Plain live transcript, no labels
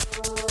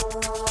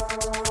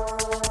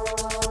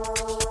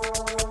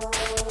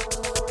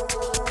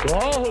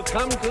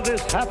come to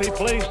this happy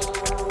place,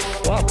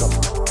 welcome.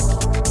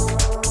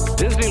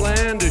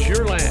 Disneyland is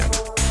your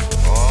land.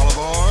 All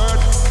aboard.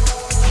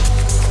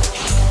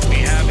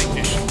 We have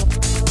ignition.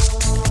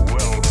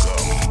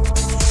 Welcome,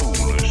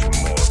 foolish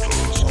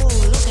mortals. Oh,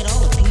 look at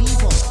all the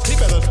people. He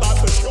better start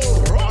the show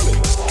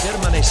rolling.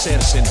 Permanecer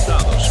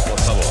sentados, por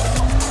favor.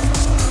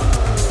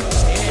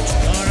 It's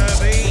gonna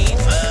be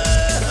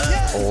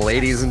fun.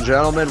 Ladies and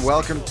gentlemen,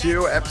 welcome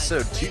to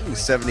episode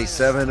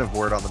 277 of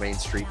Word on the Main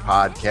Street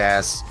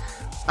podcast.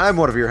 I'm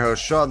one of your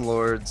hosts, Sean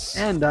Lords.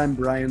 And I'm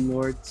Brian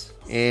Lords.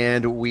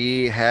 And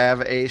we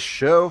have a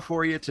show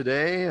for you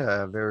today,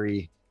 a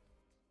very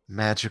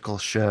magical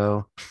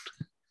show.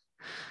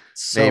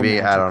 Maybe,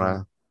 magical. I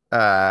don't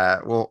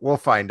know. We'll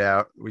find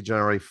out. We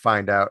generally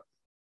find out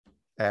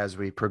as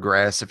we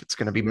progress if it's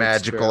going to be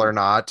magical or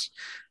not.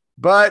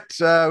 But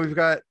we've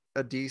got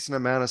a decent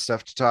amount of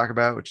stuff to talk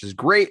about, which is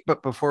great.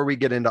 But before we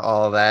get into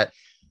all of that,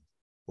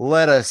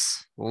 let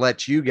us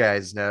let you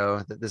guys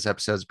know that this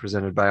episode is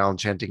presented by All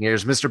Enchanting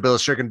Ears, Mr. Bill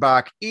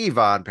Schickenbach,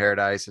 Yvonne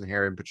Paradise, and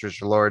Harry and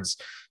Patricia Lords.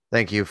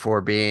 Thank you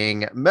for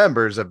being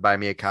members of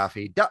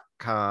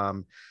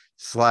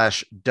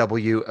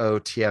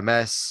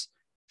buymeacoffee.com/WOTMS.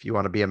 If you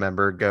want to be a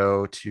member,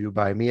 go to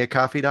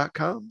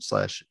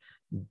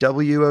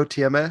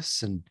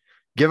buymeacoffee.com/WOTMS and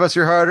give us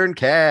your hard-earned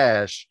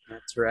cash.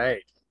 That's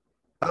right.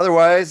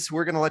 Otherwise,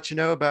 we're going to let you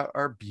know about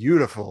our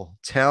beautiful,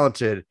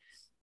 talented,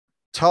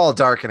 tall,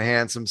 dark, and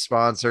handsome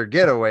sponsor,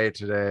 Getaway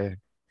Today.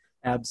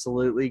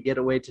 Absolutely.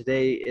 Getaway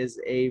Today is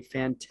a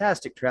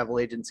fantastic travel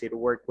agency to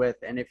work with.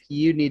 And if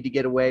you need to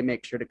get away,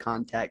 make sure to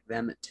contact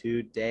them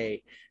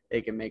today.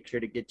 They can make sure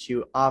to get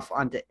you off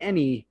onto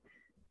any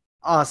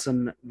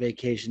awesome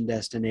vacation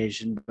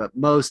destination, but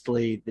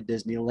mostly the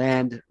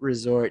Disneyland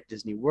Resort,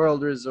 Disney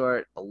World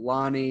Resort,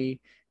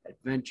 Aulani,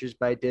 Adventures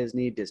by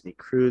Disney, Disney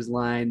Cruise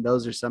Line.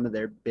 Those are some of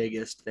their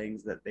biggest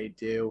things that they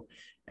do.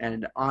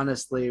 And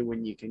honestly,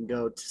 when you can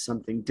go to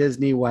something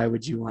Disney, why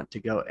would you want to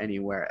go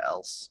anywhere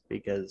else?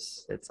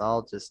 Because it's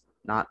all just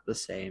not the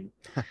same.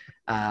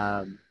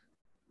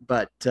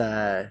 But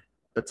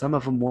some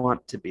of them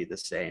want to be the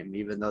same,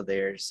 even though they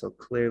are so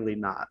clearly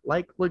not,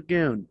 like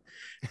Lagoon.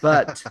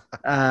 But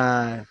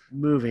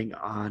moving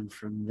on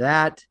from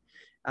that,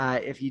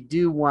 if you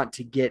do want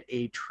to get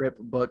a trip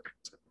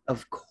booked,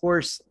 of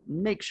course,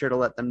 make sure to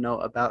let them know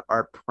about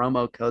our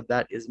promo code.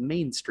 That is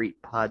Main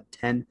Street Pod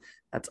 10.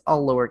 That's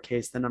all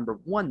lowercase, the number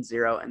 10,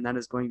 and that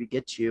is going to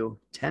get you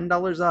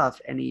 $10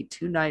 off any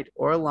 2-night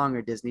or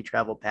longer Disney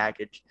travel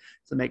package.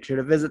 So make sure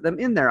to visit them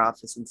in their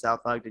office in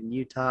South Ogden,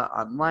 Utah,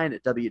 online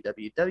at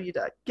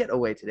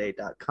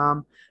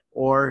www.getawaytoday.com,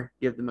 or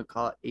give them a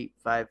call at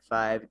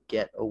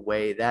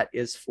 855-GET-AWAY. That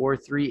is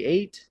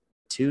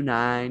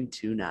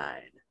 438-2929.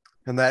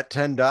 And that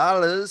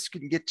 $10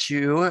 can get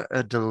you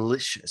a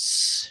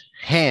delicious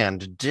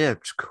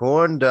hand-dipped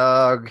corn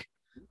dog.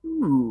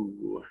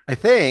 Ooh.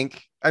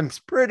 I'm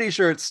pretty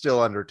sure it's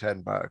still under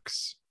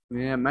 $10.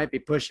 Yeah, it might be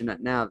pushing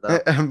it now,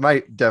 though. It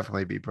might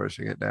definitely be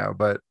pushing it now,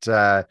 but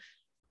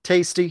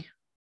tasty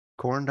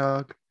corn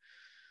dog,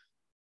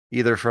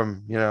 either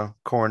from,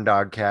 Corn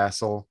Dog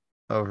Castle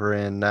over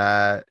in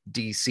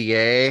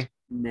DCA,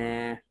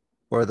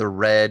 or the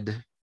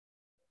red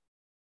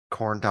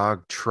corn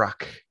dog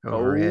truck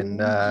over in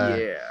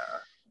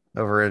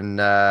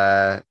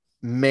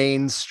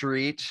Main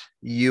Street,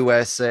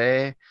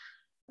 USA.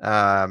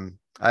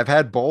 I've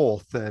had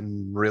both,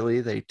 and really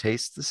they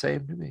taste the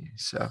same to me.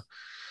 So,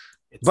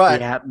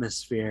 the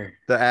atmosphere.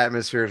 The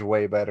atmosphere is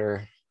way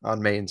better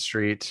on Main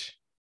Street.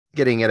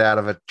 Getting it out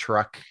of a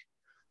truck,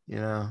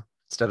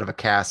 instead of a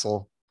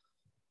castle.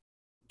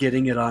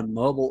 Getting it on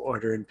mobile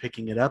order and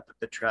picking it up at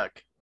the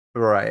truck.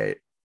 Right.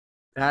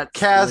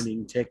 That's a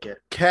winning ticket.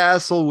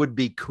 Castle would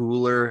be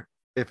cooler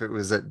if it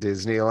was at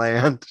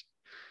Disneyland.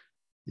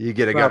 You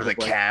get to go to the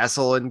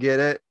castle and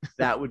get it.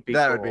 That would be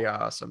would be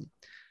awesome.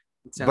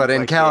 But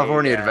in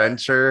California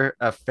Adventure,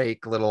 a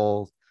fake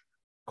little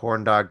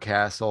corn dog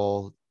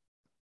castle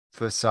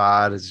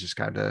facade is just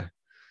kind of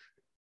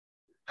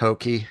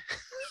hokey.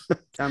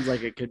 Sounds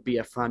like it could be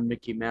a fun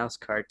Mickey Mouse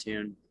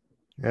cartoon.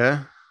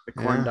 Yeah. The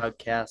corn dog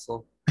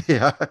castle.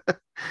 Yeah.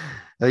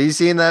 Have you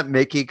seen that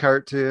Mickey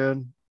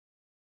cartoon?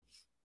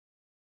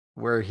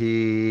 Where I've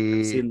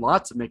seen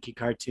lots of Mickey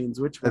cartoons.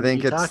 Which one? I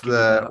think it's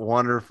the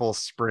Wonderful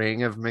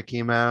Spring of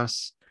Mickey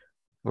Mouse,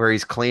 where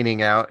he's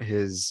cleaning out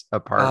his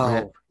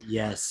apartment. Oh,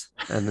 yes.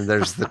 And then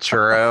there's the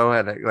churro,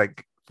 and it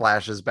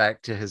flashes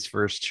back to his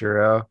first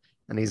churro,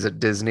 and he's at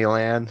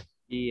Disneyland.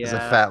 Yeah. As a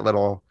fat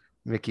little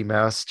Mickey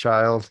Mouse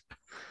child.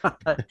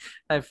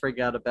 I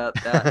forgot about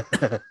that.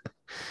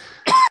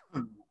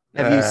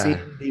 Have you seen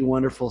The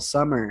Wonderful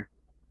Summer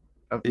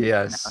of Mickey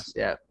Mouse?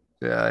 Yeah.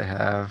 Yeah, I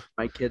have.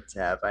 My kids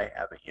have. I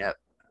haven't yet.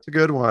 It's a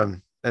good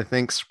one. I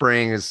think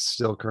spring is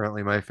still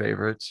currently my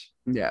favorite.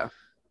 Yeah.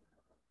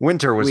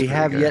 Winter was. We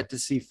have good. yet to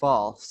see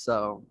fall,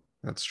 so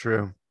that's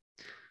true.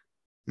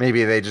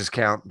 Maybe they just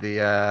count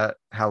the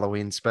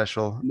Halloween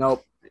special.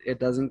 Nope, it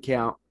doesn't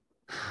count.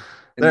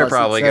 They're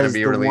probably going to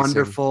be releasing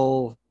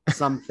Wonderful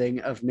something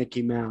of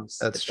Mickey Mouse.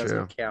 That's true.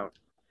 Doesn't count.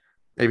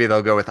 Maybe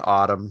they'll go with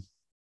autumn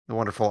The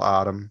Wonderful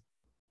Autumn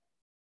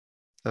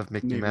of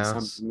Mickey Maybe Mouse.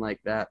 something like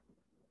that.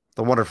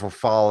 The Wonderful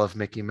Fall of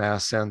Mickey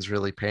Mouse sounds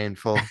really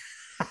painful.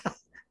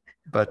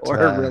 But Or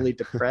really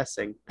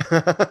depressing.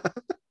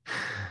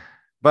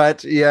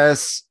 but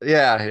yes,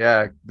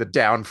 yeah, the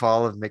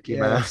downfall of Mickey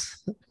Yes.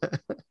 Mouse.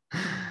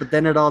 But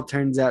then it all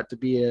turns out to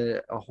be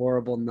a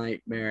horrible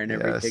nightmare and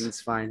Yes.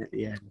 everything's fine at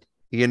the end.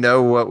 You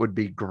know what would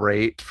be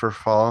great for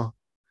fall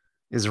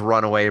is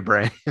Runaway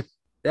Brain.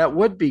 That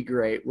would be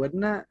great,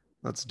 wouldn't it?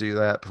 Let's do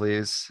that,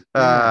 please.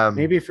 Yeah,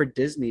 maybe for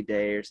Disney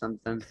Day or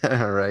something.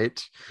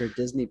 Right. For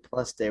Disney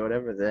Plus Day,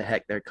 whatever the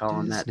heck they're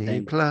calling that Disney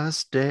thing.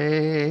 Plus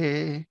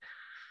Day.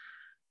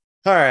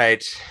 All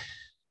right.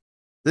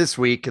 This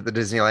week at the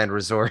Disneyland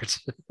Resort,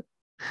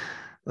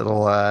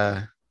 little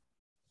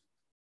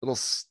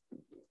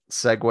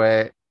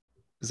segue.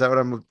 Is that what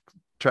I'm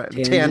trying?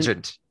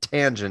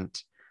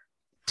 Tangent.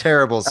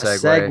 Terrible A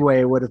segue.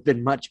 segue would have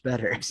been much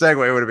better.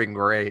 Segue would have been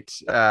great.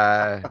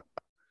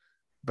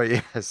 But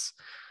yes,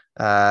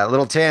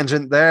 little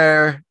tangent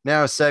there.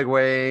 Now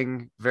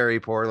segueing very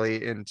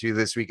poorly into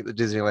this week at the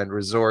Disneyland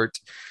Resort.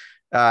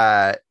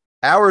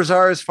 Hours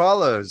are as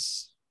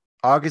follows.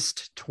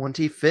 August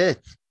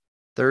 25th,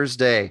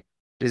 Thursday.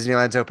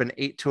 Disneyland's open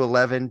 8 to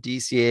 11,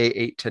 DCA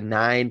 8 to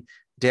 9,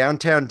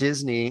 Downtown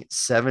Disney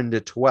 7 to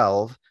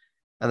 12.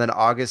 And then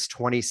August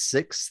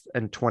 26th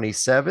and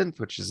 27th,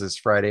 which is this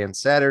Friday and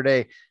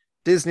Saturday,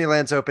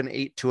 Disneyland's open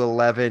 8 to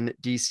 11,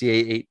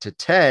 DCA 8 to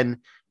 10,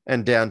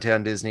 and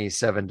Downtown Disney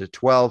 7 to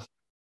 12.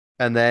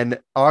 And then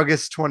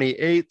August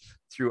 28th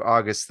through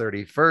August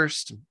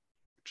 31st,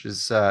 which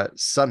is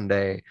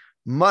Sunday,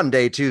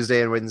 Monday,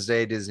 Tuesday, and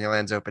Wednesday,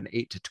 Disneyland's open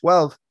 8 to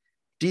 12,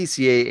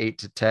 DCA 8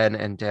 to 10,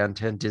 and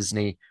Downtown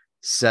Disney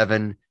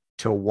 7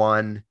 to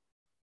 1.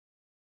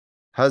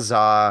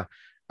 Huzzah.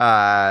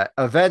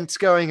 Events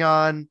going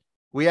on.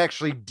 We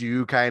actually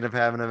do kind of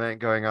have an event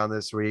going on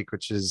this week,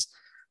 which is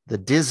the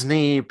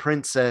Disney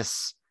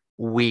Princess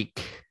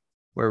Week,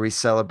 where we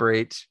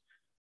celebrate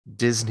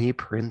Disney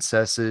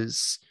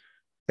princesses.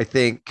 I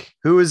think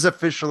who is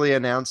officially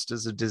announced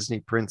as a Disney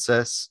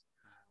princess?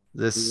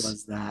 Who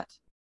was that?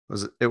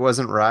 It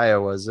wasn't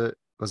Raya, was it?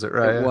 Was it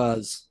Raya?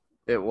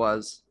 It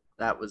was.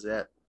 That was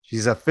it.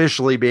 She's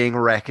officially being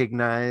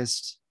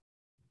recognized.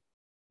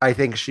 I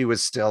think she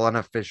was still an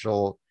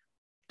official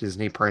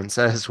Disney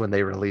princess when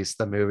they released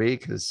the movie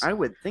because I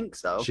would think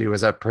so. she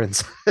was a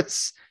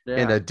princess Yeah.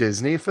 in a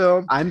Disney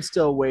film. I'm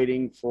still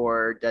waiting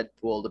for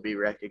Deadpool to be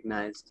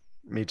recognized.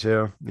 Me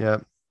too.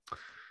 Yep.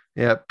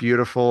 Yep.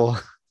 Beautiful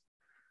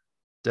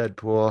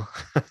Deadpool.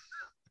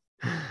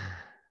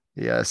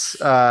 Yes.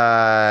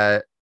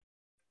 That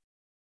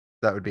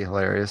would be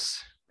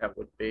hilarious. That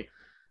would be.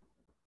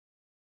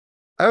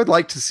 I would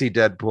like to see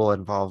Deadpool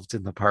involved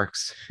in the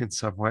parks in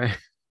some way.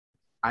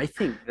 I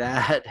think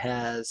that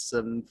has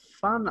some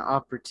fun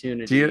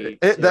opportunity.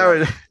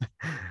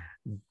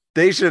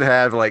 They should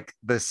have like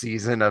the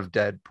season of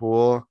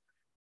Deadpool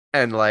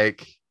and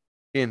like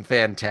in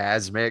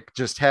Phantasmic,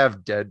 just have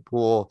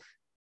Deadpool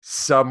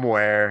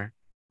somewhere,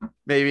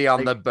 maybe on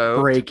Like the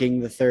boat breaking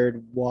the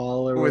third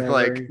wall or with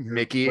whatever, like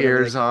Mickey whatever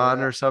they ears call on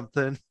that. or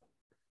something,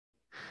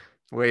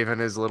 waving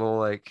his little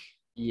like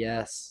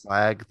Yes.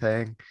 flag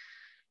thing,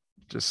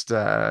 just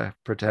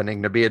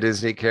pretending to be a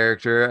Disney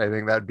character. I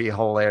think that'd be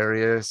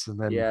hilarious. And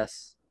then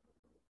Yes.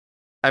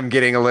 I'm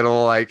getting a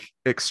little like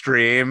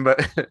extreme,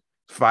 but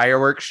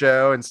fireworks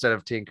show instead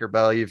of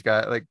Tinkerbell, you've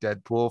got like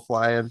Deadpool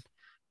flying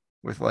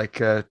with like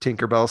a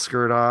Tinkerbell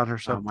skirt on or Oh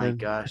something. my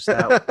gosh,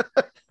 that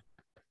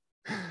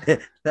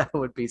that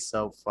would be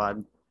so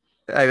fun.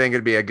 I think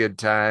it'd be a good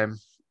time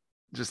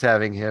just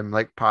having him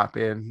like pop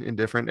in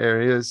different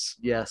areas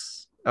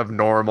Yes. of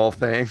normal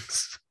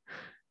things.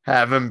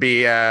 Have him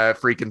be a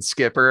freaking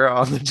skipper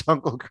on the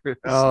Jungle Cruise.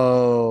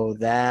 Oh,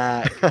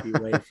 that could be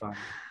way fun.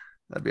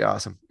 That'd be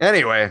awesome.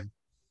 Anyway,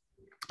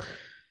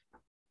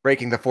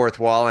 breaking the fourth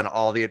wall and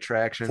all the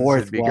attractions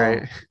would be wall.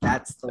 great.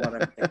 That's the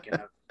one I'm thinking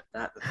of.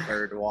 Not the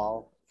third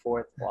wall.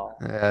 Fourth wall.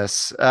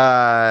 Yes.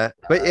 But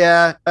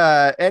yeah,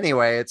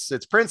 anyway,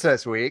 it's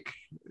Princess Week.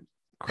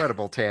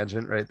 Incredible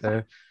tangent right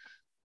there.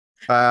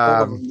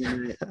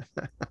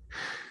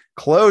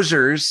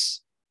 Closures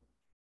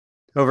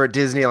over at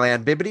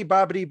Disneyland. Bibbidi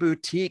Bobbidi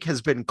Boutique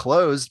has been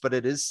closed, but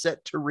it is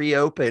set to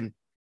reopen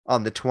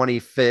on the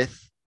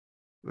 25th,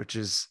 which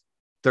is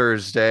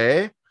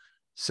Thursday.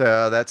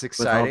 So that's With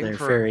all exciting their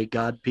for fairy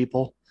god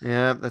people.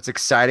 yeah, that's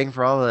exciting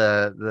for all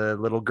the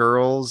little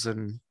girls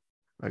and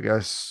I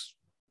guess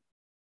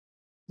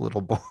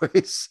little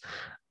boys.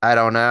 I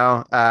don't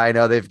know. I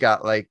know they've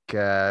got like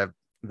the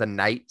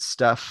night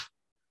stuff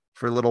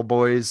for little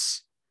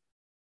boys.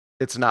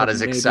 It's not But as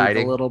maybe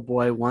exciting. The little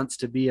boy wants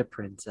to be a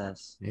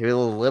princess. Maybe the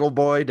little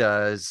boy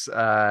does.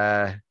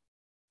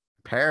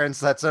 Parents,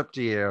 that's up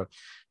to you.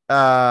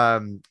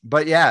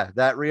 But yeah,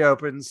 that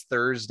reopens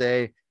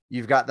Thursday.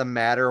 You've got the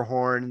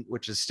Matterhorn,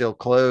 which is still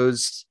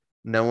closed.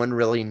 No one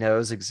really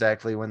knows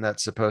exactly when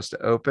that's supposed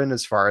to open,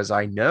 as far as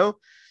I know.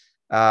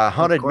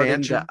 Haunted According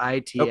Mansion. to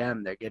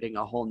ITM, they're getting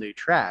a whole new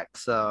track.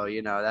 So,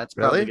 that's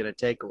probably Really? going to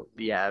take,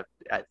 yeah,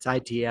 it's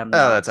ITM Oh,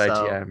 now. that's So,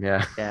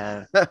 ITM. Yeah.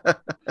 yeah.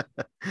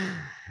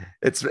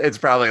 It's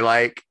probably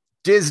like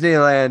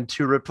Disneyland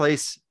to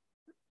replace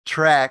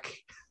track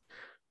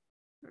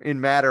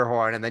in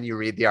Matterhorn, and then you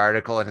read the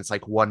article and it's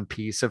like one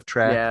piece of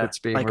track Yeah, that's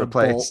being like a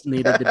bolt replaced.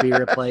 needed to be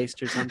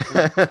replaced or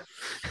something.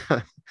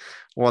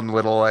 One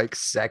little like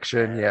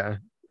section. Yeah.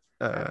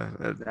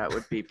 That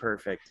would be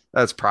perfect.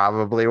 That's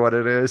probably what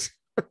it is.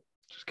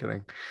 Just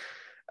kidding.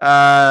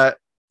 Yeah,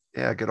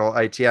 good old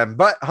ITM.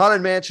 But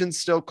Haunted Mansion's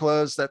still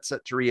closed. That's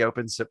set to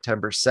reopen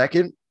September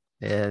 2nd.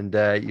 And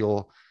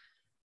it'll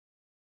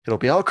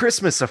be all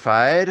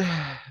Christmasified.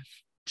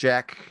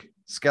 Jack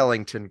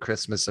Skellington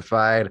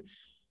Christmasified.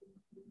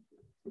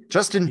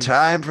 Just in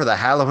time for the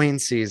Halloween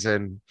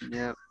season.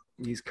 Yep.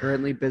 He's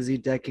currently busy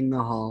decking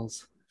the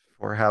halls.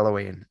 For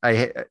Halloween.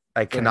 I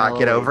for cannot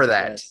get over Halloween,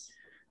 that.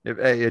 yes.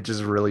 It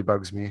just really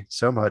bugs me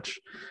so much.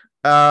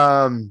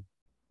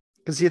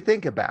 Because you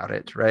think about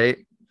it, right?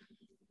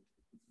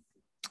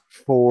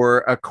 For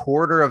a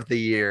quarter of the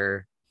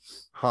year,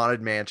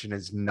 Haunted Mansion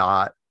is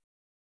not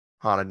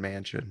Haunted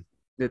Mansion.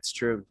 It's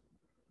true.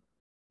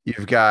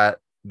 You've got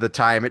the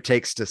time it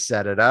takes to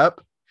set it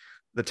up,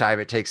 the time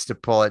it takes to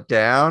pull it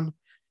down,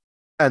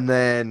 and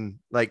then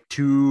like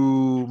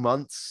 2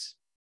 months,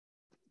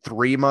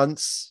 3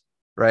 months,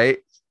 right?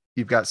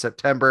 You've got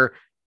September,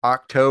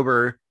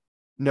 October,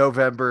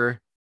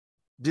 November.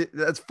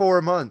 That's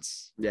 4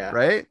 months. Yeah.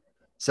 Right?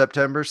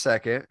 September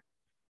 2nd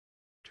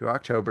to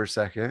October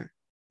 2nd,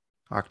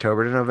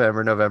 October to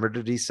November, November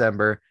to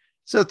December.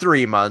 So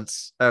 3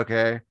 months.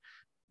 Okay.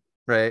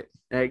 Right.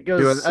 And it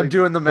goes. I'm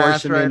doing the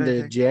math portion right. I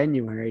into think.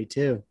 January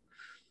too.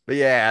 But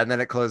yeah, and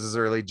then it closes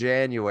early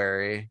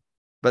January.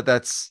 But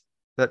the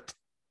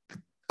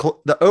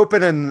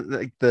open and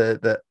like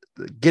the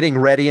getting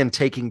ready and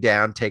taking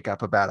down take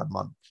up about a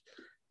month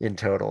in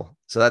total.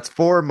 So that's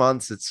 4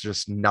 months. It's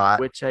just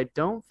not. Which I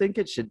don't think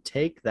it should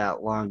take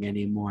that long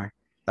anymore.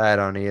 I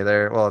don't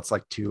either. Well, it's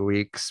like 2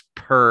 weeks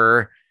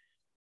per,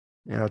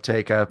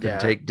 take up and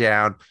take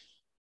down.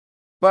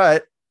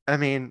 But I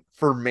mean,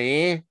 for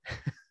me,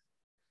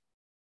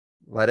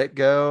 let it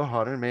go.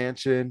 Haunted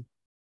Mansion,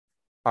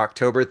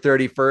 October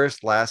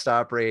 31st, last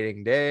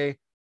operating day.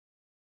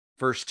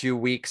 First 2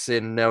 weeks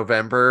in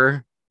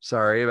November.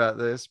 Sorry about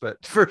this,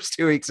 but first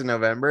 2 weeks in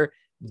November,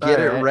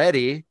 get it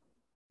ready.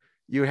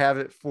 You have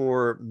it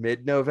for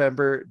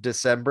mid-November,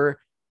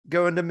 December,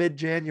 go into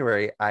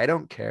mid-January. I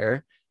don't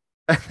care.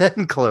 And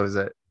then close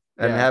it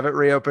and have it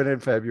reopen in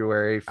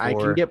February. I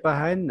can get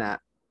behind that.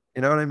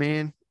 You know what I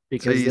mean?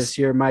 Because this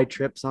year my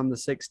trip's on the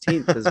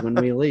 16th is when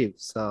we leave.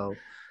 So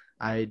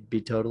I'd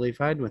be totally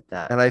fine with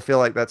that. And I feel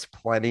like that's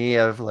plenty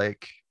of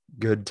like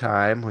good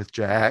time with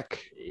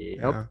Jack.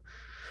 Yep.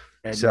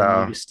 And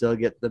then you still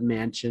get the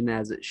mansion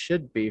as it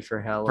should be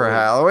for Halloween. For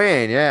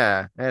Halloween,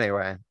 yeah.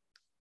 Anyway,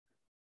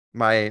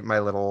 my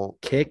little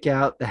kick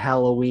out the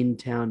Halloween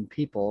Town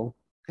people.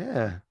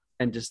 Yeah.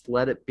 And just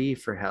let it be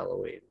for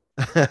Halloween.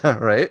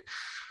 Right.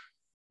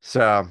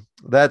 So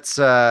that's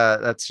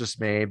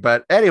just me.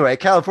 But anyway,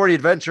 California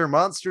Adventure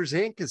Monsters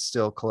Inc. is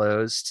still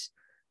closed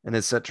and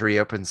is set to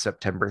reopen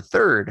September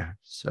 3rd.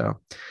 So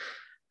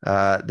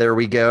there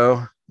we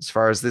go. As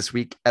far as this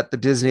week at the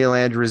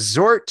Disneyland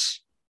Resort,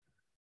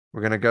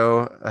 we're going to go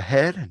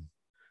ahead and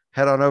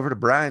head on over to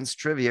Brian's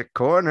Trivia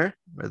Corner,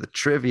 where the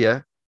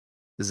trivia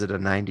is at a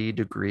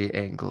 90-degree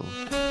angle.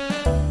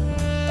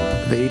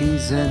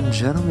 Ladies and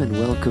gentlemen,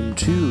 welcome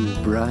to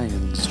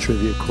Brian's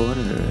Trivia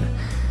Corner.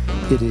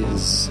 It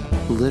is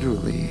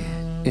literally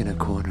in a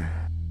corner.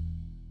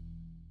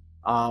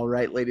 All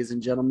right, ladies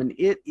and gentlemen,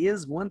 it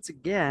is once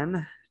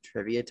again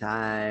trivia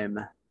time.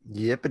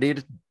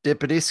 Yippity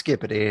dippity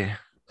skippity.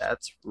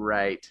 That's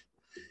right.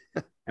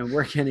 And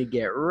we're going to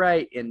get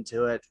right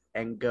into it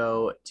and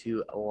go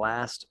to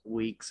last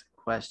week's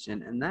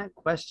question. And that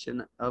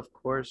question, of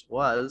course,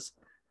 was,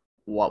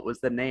 what was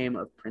the name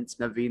of Prince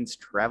Naveen's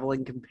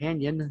traveling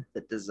companion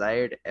that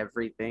desired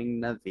everything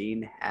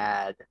Naveen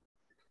had?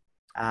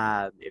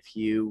 If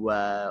you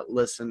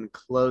listen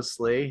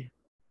closely,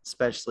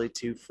 especially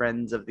to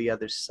friends of the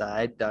other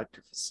side,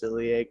 Dr.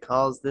 Facilier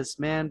calls this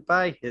man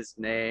by his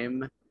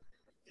name,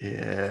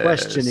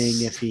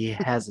 questioning if he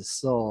has a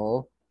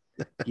soul.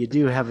 You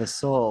do have a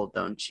soul,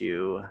 don't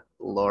you,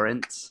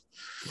 Lawrence?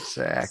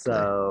 Exactly.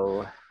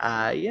 So,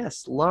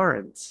 yes,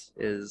 Lawrence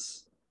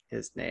is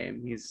his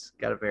name. He's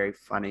got a very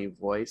funny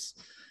voice.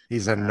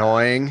 He's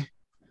annoying.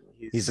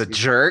 He's a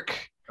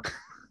jerk.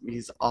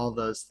 He's all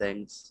those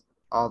things.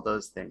 All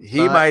those things.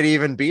 He might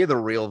even be the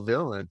real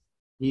villain.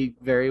 He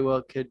very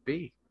well could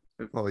be.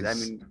 Well, I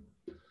mean,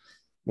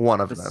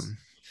 one of them.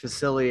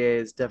 Facilier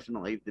is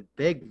definitely the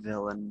big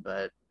villain,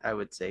 but I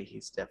would say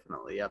he's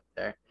definitely up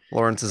there.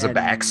 Lawrence is a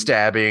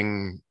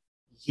backstabbing.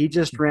 He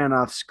just ran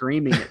off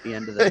screaming at the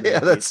end of the movie. Yeah,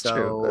 that's so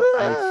true.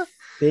 I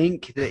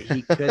think that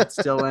he could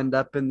still end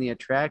up in the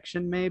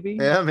attraction, maybe.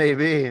 Yeah,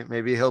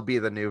 maybe he'll be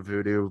the new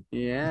voodoo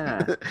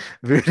Yeah.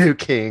 voodoo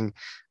king.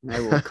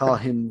 I will call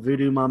him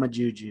Voodoo Mama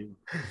Juju.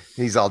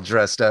 He's all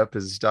dressed up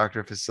as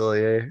Dr.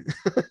 Facilier.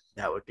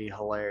 That would be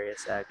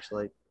hilarious,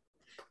 actually.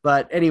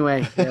 But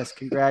anyway, yes,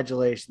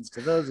 congratulations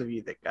to those of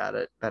you that got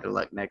it. Better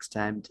luck next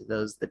time to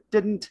those that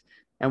didn't.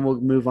 And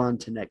we'll move on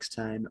to next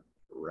time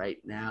right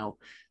now.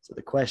 So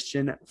the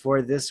question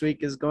for this week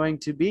is going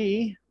to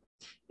be,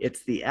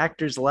 it's the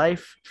actor's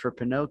life for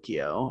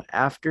Pinocchio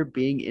after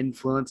being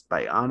influenced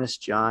by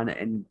Honest John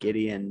and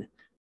Gideon.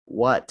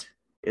 What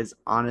is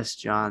Honest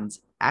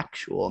John's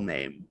actual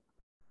name?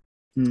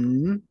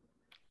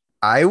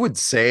 I would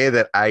say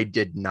that I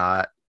did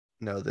not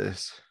know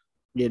this.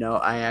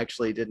 I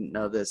actually didn't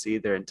know this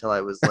either until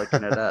I was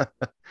looking it up.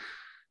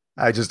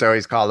 I just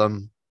always call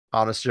him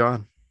Honest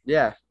John.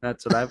 Yeah,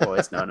 that's what I've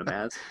always known him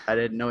as. I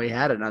didn't know he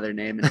had another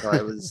name until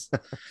I was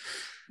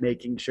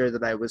making sure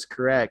that I was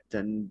correct.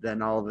 And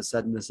then all of a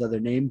sudden this other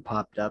name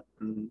popped up.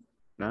 And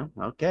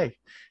okay,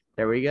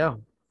 there we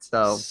go.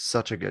 So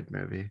such a good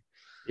movie.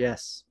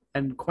 Yes,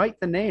 and quite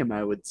the name,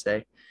 I would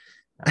say.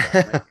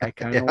 I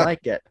kind of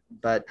like it.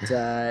 But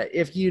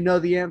if you know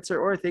the answer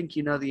or think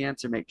you know the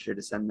answer, make sure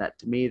to send that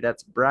to me.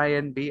 That's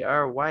Brian,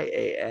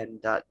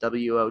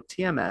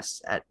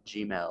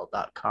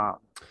 BRYAN.WOTMS@gmail.com.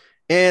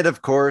 And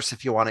of course,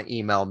 if you want to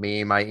email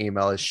me, my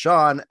email is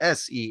Sean,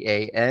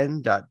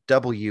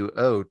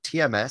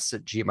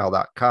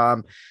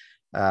 SEAN.WOTMS@gmail.com.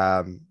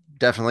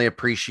 Definitely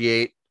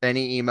appreciate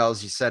any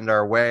emails you send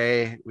our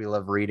way. We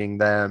love reading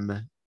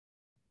them.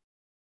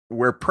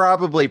 We're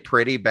probably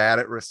pretty bad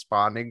at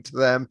responding to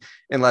them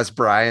unless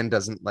Brian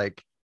doesn't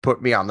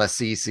put me on the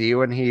CC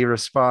when he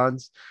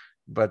responds.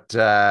 But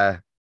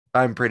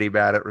I'm pretty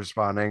bad at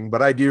responding,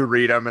 but I do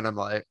read them and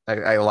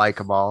I like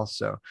them all.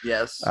 So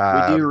yes,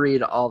 we do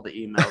read all the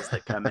emails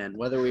that come in,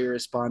 whether we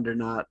respond or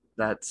not.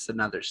 That's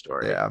another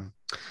story. Yeah.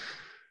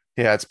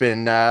 It's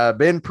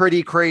been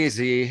pretty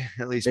crazy,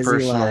 at least Busy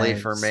personally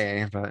lives. for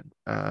me. But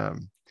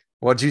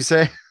what'd you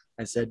say?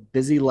 I said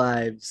busy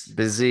lives.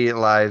 Busy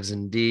lives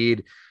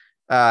indeed.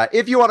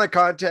 If you want to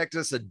contact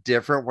us a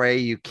different way,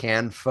 you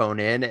can phone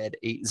in at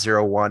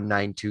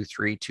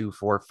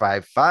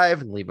 801-923-2455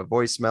 and leave a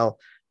voicemail.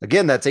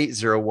 Again, that's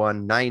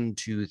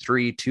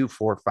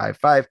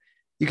 801-923-2455.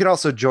 You can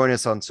also join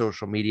us on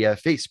social media,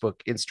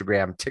 Facebook,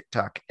 Instagram,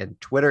 TikTok, and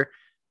Twitter.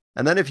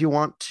 And then if you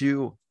want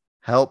to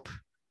help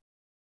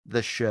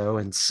the show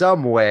in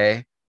some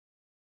way,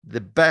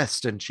 the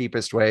best and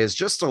cheapest way is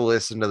just to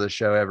listen to the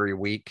show every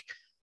week,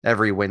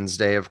 every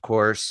Wednesday, of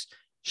course.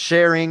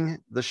 Sharing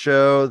the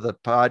show, the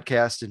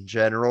podcast in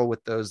general,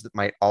 with those that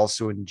might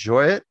also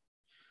enjoy it.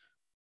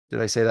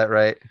 Did I say that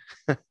right?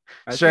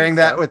 Sharing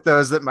that with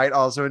those that might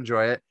also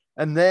enjoy it.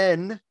 And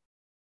then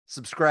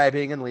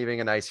subscribing and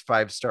leaving a nice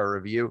 5-star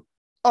review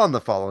on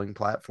the following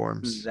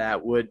platforms.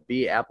 That would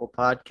be Apple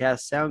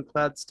Podcasts,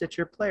 SoundCloud,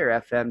 Stitcher,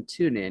 Player FM,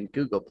 TuneIn,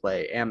 Google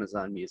Play,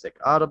 Amazon Music,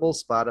 Audible,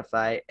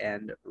 Spotify,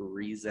 and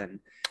Reason.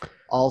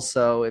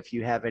 Also, if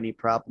you have any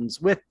problems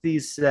with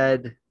these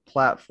said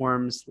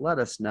platforms, let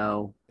us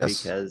know.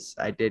 Yes. Because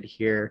I did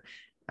hear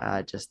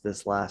just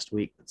this last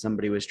week that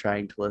somebody was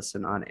trying to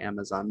listen on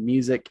Amazon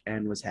Music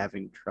and was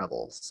having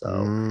trouble. So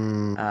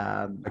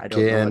I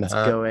don't know what's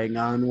going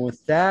on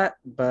with that,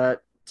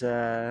 but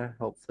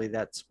hopefully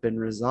that's been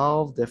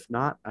resolved. If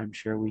not, I'm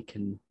sure we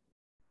can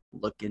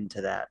look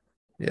into that.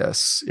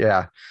 Yes.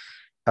 Yeah.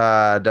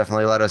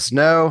 Definitely let us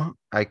know.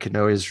 I can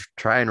always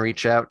try and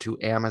reach out to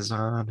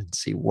Amazon and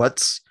see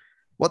what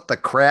the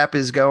crap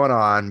is going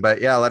on.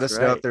 But yeah, let us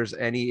know if there's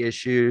any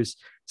issues.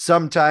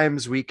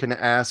 Sometimes we can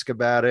ask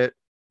about it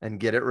and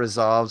get it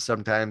resolved.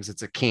 Sometimes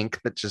it's a kink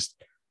that just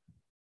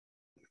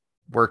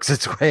works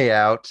its way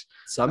out.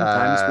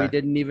 Sometimes we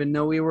didn't even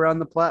know we were on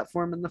the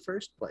platform in the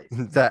first place.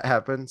 That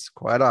happens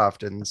quite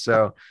often.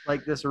 So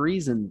like this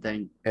Reason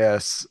thing.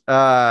 Yes.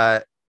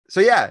 So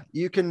yeah,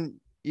 you can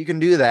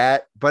do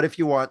that. But if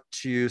you want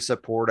to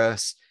support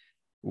us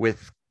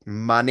with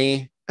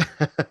money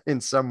in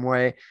some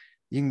way,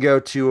 you can go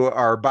to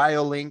our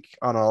bio link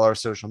on all our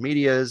social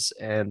medias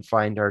and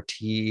find our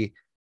T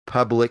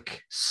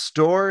Public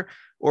store,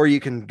 or you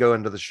can go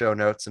into the show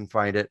notes and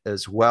find it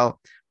as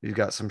well. We've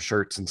got some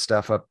shirts and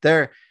stuff up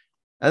there.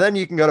 And then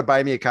you can go to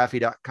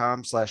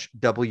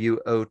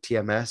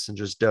buymeacoffee.com/WOTMS and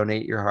just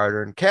donate your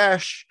hard-earned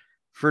cash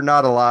for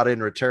not a lot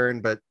in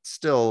return, but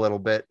still a little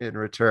bit in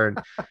return.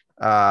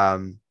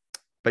 But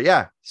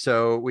yeah,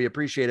 so we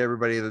appreciate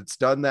everybody that's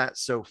done that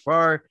so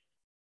far.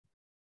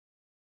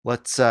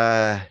 Let's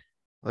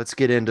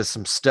get into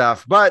some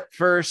stuff. But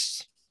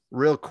first,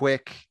 little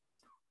quick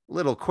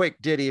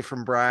ditty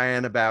from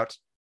Brian about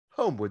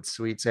Homewood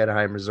Suites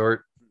Anaheim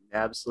Resort.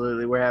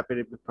 Absolutely. We're happy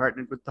to be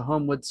partnered with the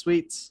Homewood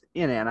Suites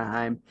in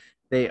Anaheim.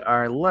 They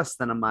are less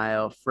than a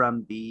mile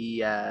from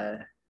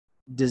the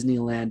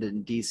Disneyland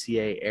and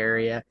DCA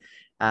area.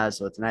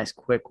 So it's a nice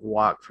quick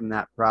walk from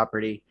that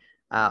property.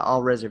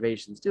 All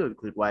reservations do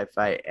include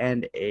Wi-Fi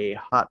and a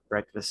hot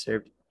breakfast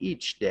served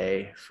each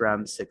day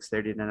from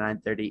 6:30 to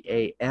 9:30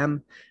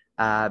 a.m.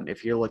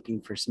 If you're looking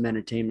for some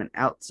entertainment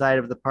outside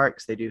of the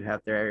parks, they do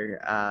have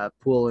their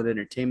pool and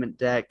entertainment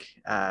deck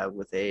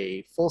with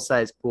a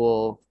full-size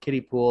pool,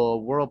 kiddie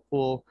pool,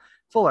 whirlpool,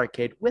 full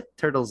arcade with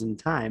Turtles in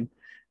Time,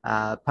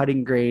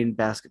 putting green,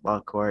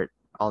 basketball court,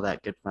 all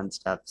that good fun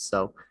stuff.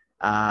 So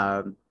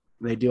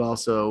they do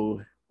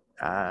also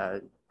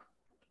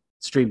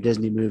stream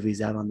Disney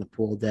movies out on the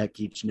pool deck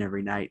each and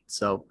every night.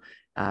 So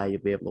you'll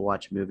be able to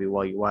watch a movie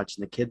while you're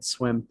watching the kids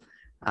swim.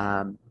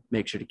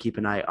 Make sure to keep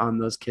an eye on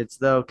those kids,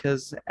 though,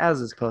 because as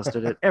is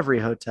posted at every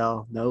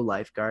hotel, no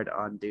lifeguard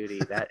on duty.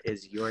 That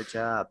is your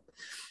job.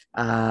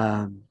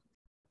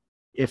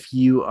 If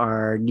you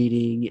are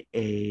needing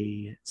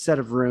a set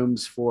of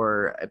rooms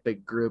for a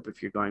big group,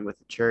 if you're going with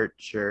a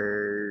church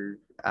or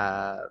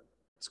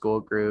school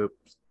group,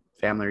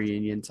 family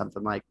reunion,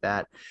 something like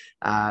that,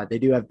 they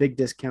do have big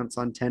discounts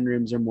on 10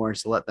 rooms or more,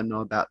 so let them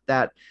know about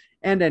that.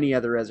 And any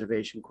other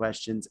reservation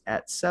questions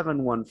at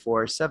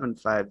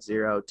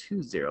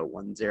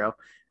 714-750-2010.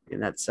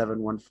 And that's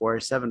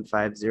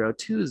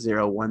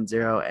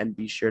 714-750-2010. And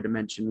be sure to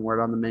mention Word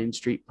on the Main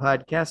Street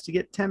podcast to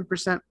get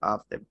 10%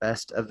 off the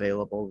best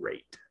available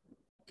rate.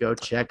 Go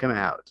check them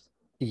out.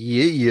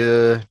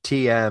 Yeah.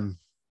 TM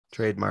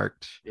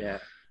trademarked. Yeah.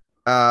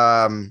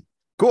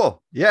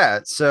 Cool. Yeah.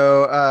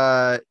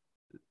 So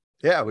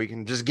yeah, we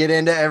can just get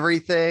into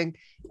everything.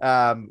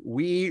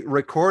 We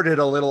recorded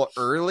a little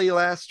early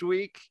last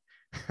week.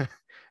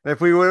 If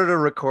we would have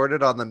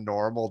recorded on the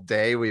normal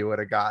day, we would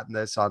have gotten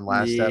this on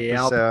last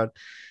episode.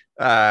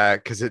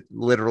 Because it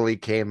literally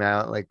came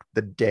out like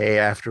the day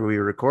after we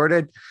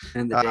recorded.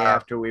 And the day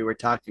after we were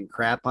talking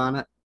crap on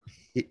it.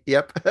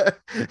 Yep.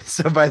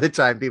 So by the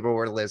time people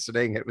were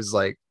listening, it was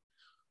like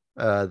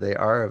they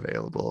are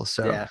available.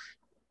 So yeah.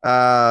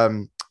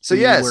 So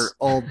yes, we're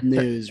old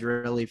news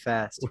really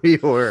fast. We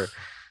were.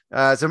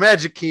 So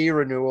Magic Key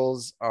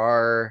renewals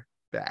are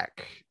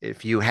back.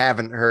 If you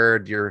haven't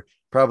heard, you're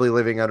probably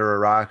living under a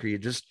rock, or you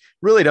just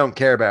really don't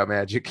care about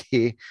Magic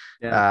Key.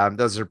 Yeah.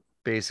 Those are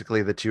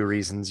basically the two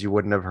reasons you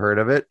wouldn't have heard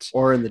of it.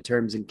 Or in the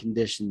terms and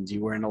conditions, you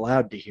weren't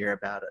allowed to hear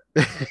about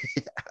it.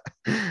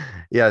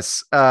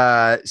 Yes.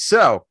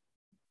 So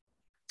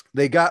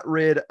they got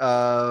rid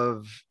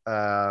of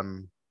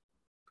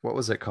what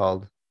was it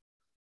called?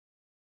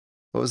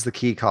 What was the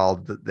key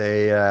called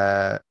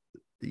that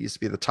it used to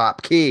be the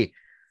top key?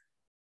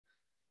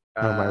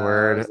 Oh my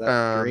word. Is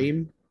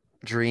that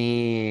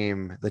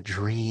Dream. The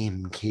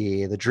dream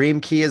key. The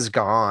dream key is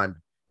gone.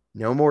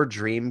 No more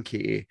dream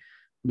key.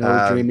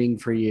 No dreaming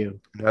for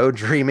you. No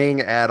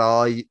dreaming at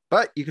all,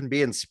 but you can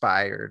be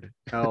inspired.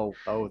 Oh,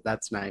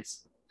 that's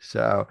nice.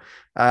 So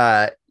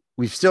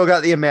we've still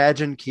got the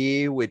Imagine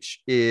Key,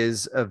 which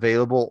is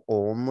available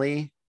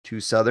only to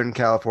Southern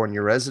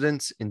California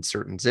residents in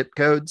certain zip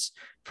codes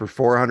for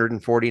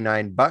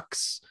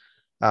 $449.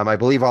 I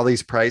believe all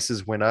these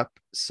prices went up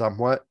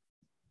somewhat,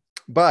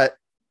 but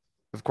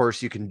of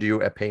course you can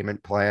do a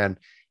payment plan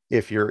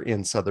if you're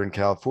in Southern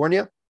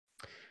California.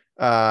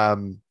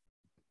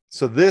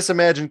 So this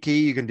Imagine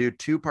Key, you can do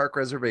 2 park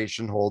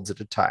reservation holds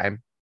at a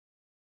time,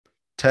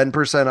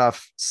 10%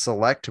 off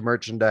select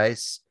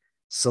merchandise,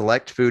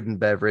 select food and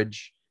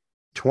beverage,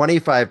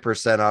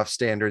 25% off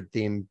standard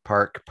theme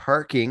park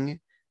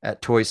parking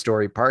at Toy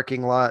Story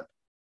parking lot,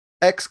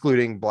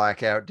 excluding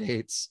blackout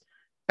dates,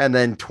 and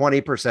then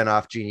 20%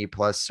 off Genie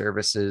Plus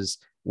services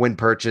when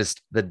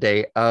purchased the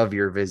day of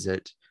your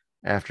visit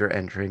after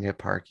entering a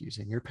park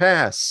using your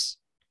pass.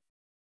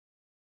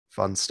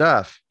 Fun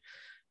stuff.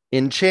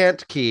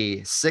 Enchant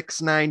Key,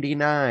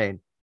 $6.99.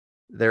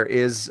 There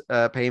is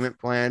a payment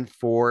plan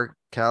for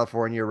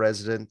California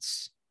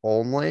residents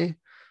only.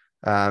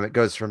 It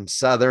goes from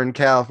Southern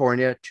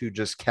California to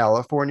just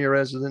California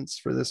residents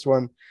for this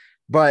one,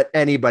 but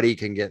anybody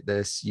can get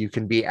this. You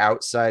can be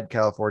outside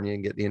California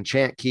and get the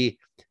Enchant Key.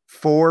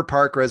 4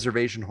 park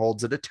reservation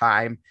holds at a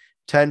time,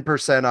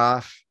 10%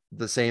 off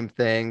the same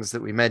things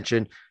that we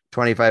mentioned,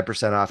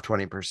 25% off,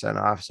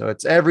 20% off. So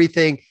it's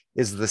everything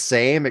is the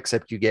same,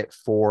 except you get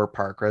 4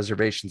 park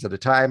reservations at a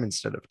time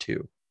instead of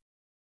 2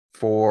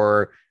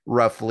 for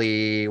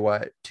roughly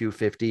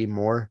 $250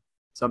 more,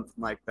 something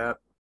like that.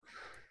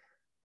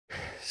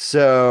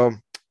 So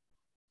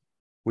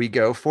we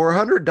go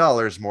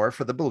 $400 more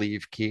for the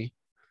Believe Key.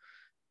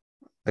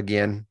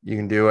 Again, you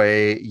can do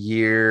a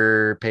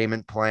year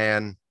payment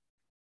plan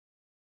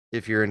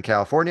if you're in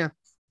California.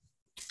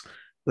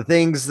 The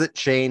things that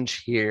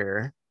change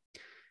here,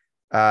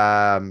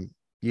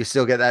 you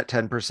still get that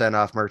 10%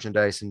 off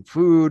merchandise and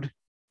food,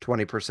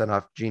 20%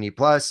 off Genie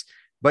Plus,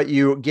 but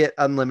you get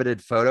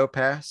unlimited Photo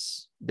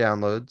Pass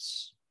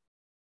downloads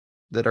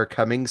that are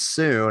coming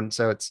soon.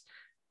 So it's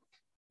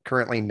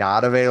currently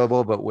not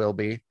available, but will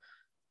be.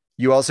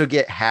 You also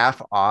get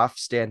half off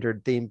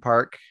standard theme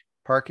park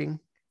parking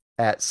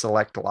at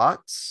select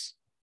lots.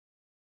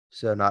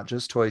 So not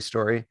just Toy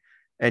Story.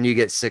 And you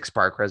get 6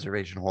 park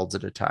reservation holds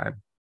at a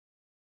time.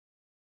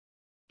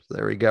 So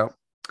there we go.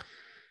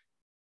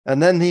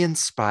 And then the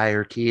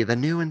Inspire Key. The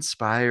new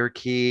Inspire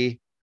Key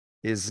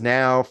is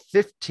now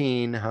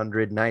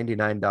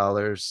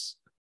 $1,599.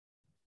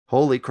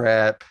 Holy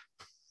crap.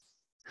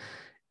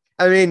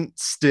 I mean,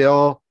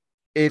 still,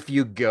 if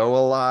you go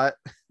a lot,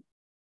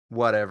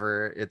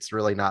 whatever, it's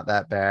really not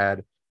that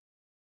bad.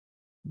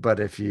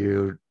 But if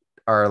you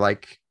are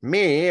like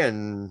me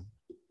and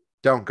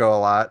don't go a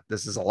lot,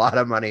 this is a lot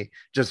of money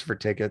just for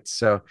tickets.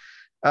 So,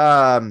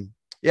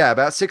 yeah,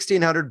 about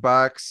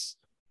 $1,600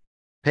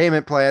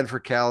 payment plan for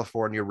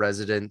California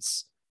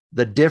residents.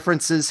 The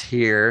differences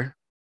here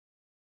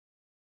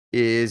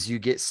is you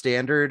get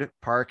standard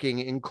parking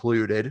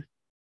included.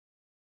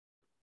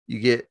 You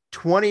get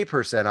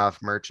 20%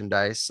 off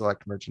merchandise,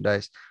 select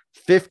merchandise,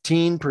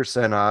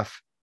 15%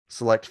 off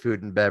select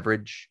food and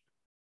beverage.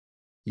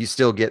 You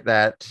still get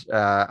that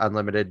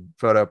unlimited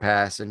photo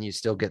pass, and you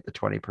still get the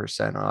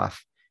 20%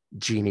 off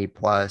Genie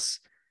Plus.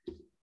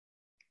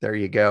 There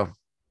you go.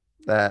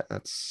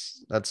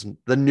 That's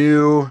the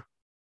new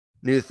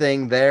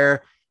thing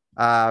there.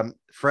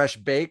 Fresh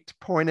Baked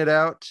pointed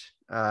out.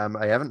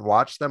 I haven't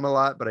watched them a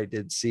lot, but I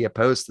did see a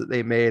post that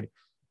they made.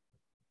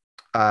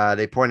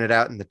 They pointed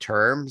out in the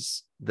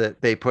terms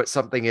that they put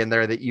something in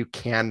there that you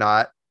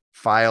cannot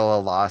file a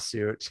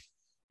lawsuit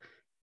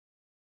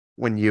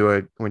when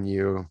you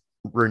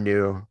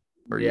renew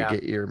or you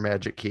get your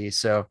Magic Key.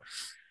 So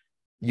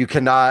you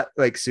cannot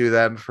like sue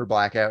them for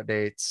blackout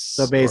dates.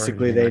 So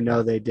basically they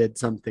know they did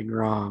something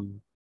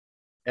wrong,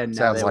 and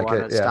now they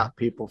want to stop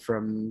people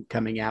from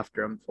coming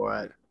after them for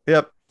it.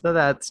 Yep. So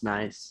that's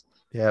nice.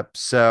 Yep.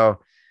 So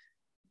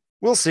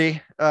we'll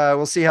see.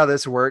 We'll see how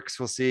this works.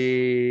 We'll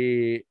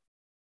see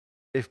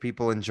if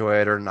people enjoy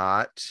it or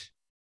not.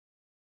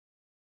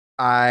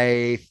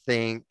 I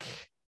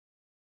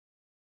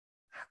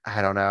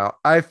don't know.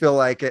 I feel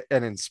like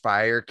an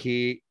Inspire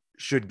key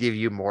should give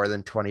you more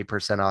than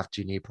 20% off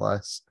Genie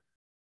Plus,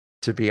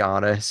 to be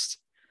honest.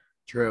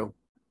 True.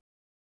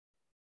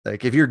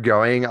 Like if you're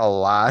going a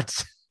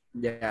lot,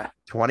 yeah,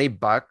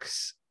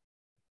 $20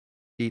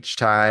 each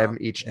time,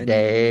 each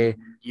day.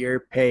 You're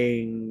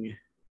paying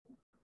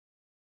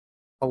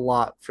a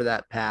lot for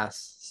that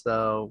pass.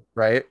 So,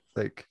 right?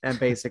 Like, and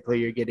basically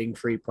you're getting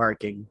free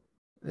parking.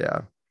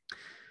 Yeah.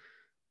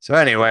 So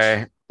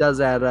anyway,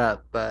 does add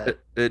up, but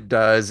it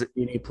does.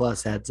 Genie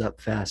Plus adds up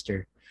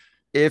faster.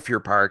 If you're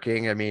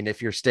parking, I mean,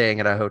 if you're staying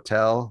at a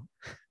hotel,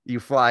 you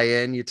fly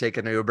in, you take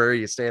an Uber,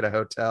 you stay at a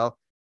hotel,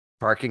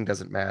 parking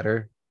doesn't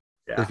matter.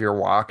 If you're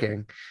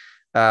walking,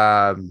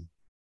 or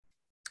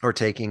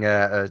taking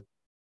an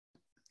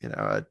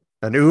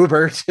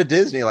Uber to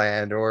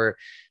Disneyland, or,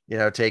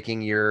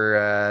 taking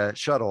your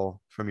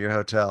shuttle from your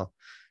hotel.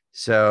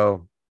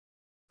 So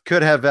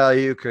could have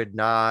value, could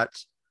not.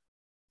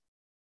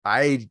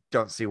 I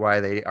don't see why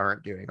they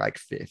aren't doing like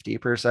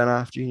 50%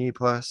 off Genie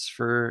Plus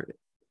for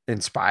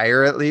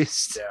Inspire, at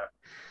least. Yeah,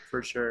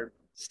 for sure.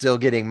 Still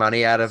getting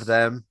money out of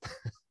them,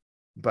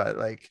 but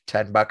like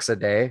 $10 a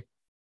day,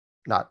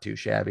 not too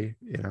shabby,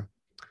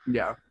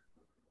 Yeah.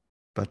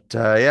 But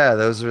yeah,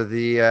 those are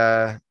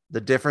the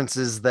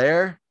differences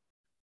there.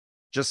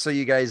 Just so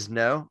you guys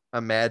know,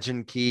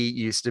 Imagine Key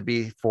used to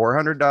be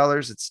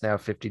 $400. It's now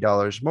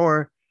 $50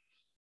 more.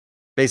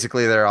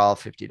 Basically, they're all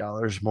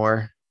 $50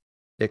 more.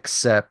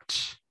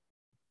 Except,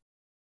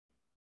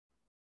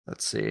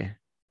 let's see,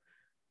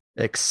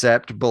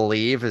 except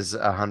Believe is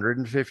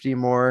 150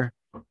 more,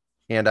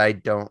 and I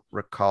don't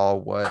recall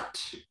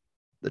what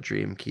the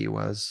Dream Key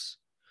was.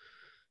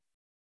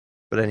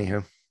 But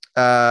anywho,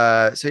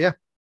 so yeah,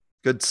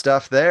 good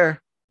stuff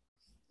there.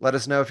 Let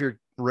us know if you're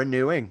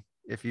renewing,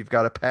 if you've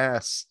got a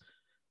pass.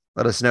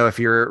 Let us know if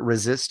you're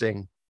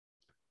resisting.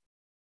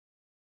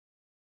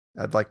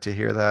 I'd like to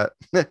hear that.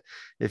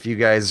 If you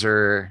guys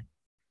are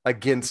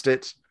against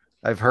it.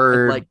 I'd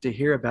like to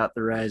hear about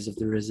the rise of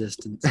the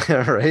resistance.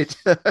 Right.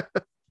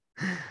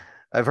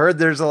 I've heard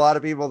there's a lot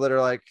of people that are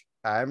like,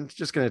 I'm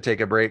just going to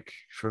take a break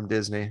from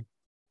Disney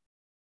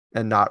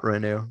and not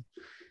renew.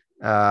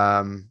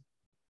 I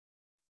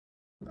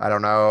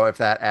don't know if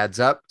that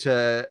adds up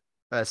to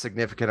a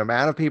significant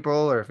amount of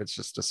people or if it's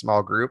just a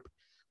small group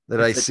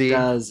that I see.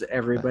 Does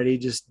everybody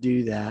just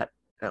do that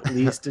at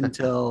least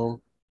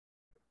until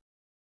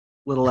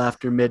little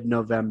after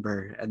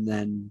mid-November, and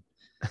then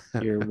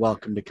you're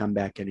welcome to come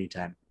back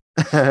anytime.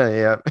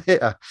 Yeah.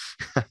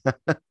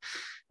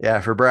 Yeah,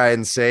 for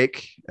Brian's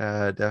sake,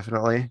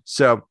 definitely.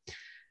 So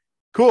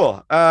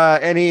cool.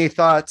 Any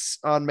thoughts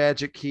on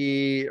Magic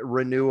Key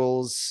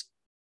renewals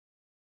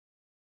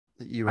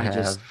that you have?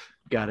 Just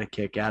got a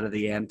kick out of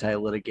the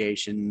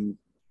anti-litigation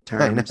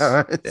terms.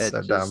 I know, it's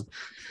so dumb.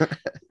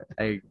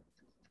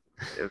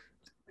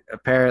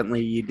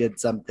 Apparently you did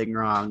something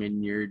wrong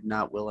and you're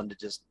not willing to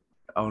just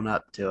own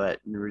up to it,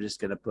 and we're just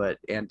going to put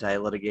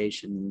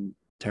anti-litigation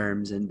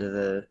terms into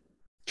the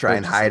try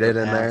and hide it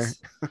in there.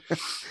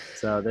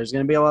 So there's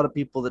going to be a lot of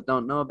people that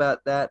don't know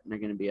about that, and they're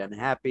going to be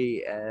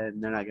unhappy,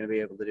 and they're not going to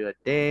be able to do a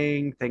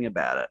dang thing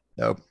about it.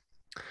 Nope.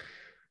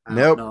 I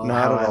don't know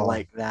how I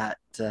like that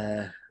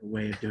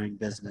way of doing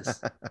business.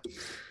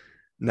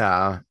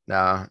 No.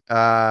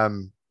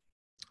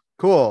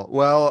 Cool.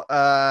 Well,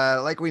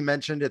 like we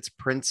mentioned, it's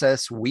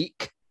Princess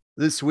Week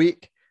this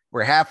week.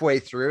 We're halfway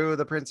through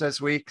the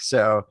Princess Week,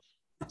 so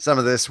some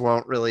of this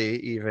won't really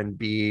even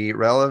be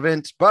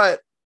relevant, but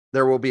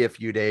there will be a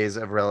few days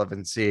of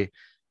relevancy.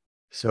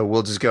 So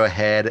we'll just go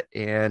ahead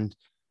and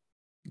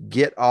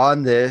get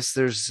on this.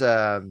 There's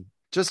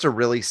just a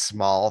really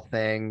small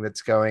thing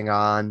that's going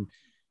on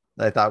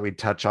that I thought we'd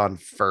touch on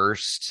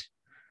first.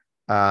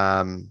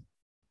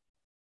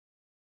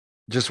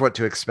 Just what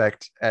to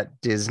expect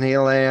at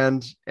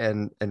Disneyland,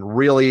 and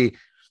really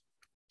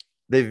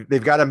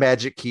they've got a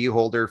Magic Key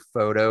holder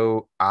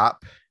photo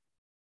op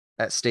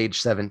at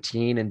stage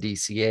 17 in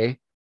DCA.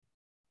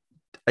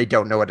 I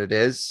don't know what it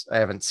is. I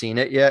haven't seen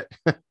it yet.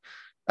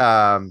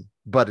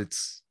 But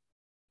it's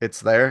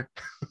there.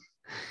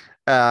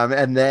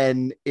 And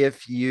then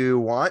if you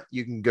want,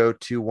 you can go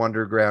to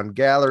Wonderground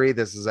Gallery.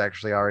 This has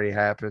actually already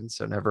happened,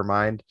 so never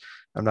mind.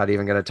 I'm not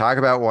even going to talk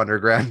about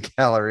Wonderground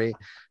Gallery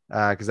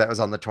because that was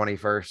on the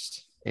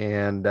 21st.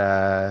 And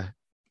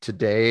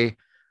today,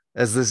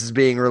 as this is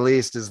being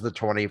released, is the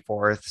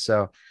 24th.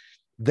 So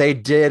they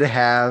did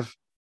have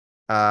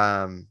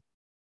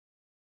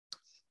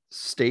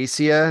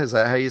Stacia. Is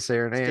that how you say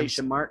her name?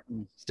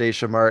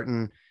 Stacia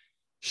Martin.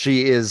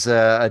 She is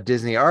a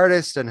Disney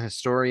artist and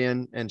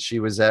historian, and she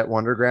was at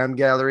Wonderground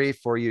Gallery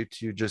for you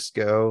to just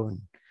go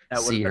and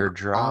see her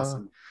draw.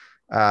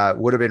 Awesome.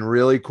 Would have been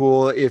really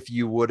cool if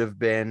you would have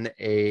been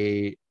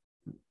a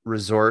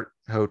resort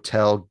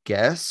hotel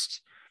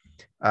guest.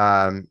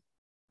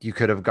 You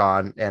could have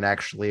gone and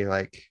actually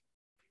like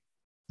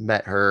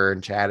met her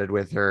and chatted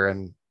with her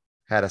and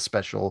had a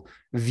special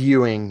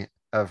viewing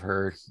of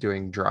her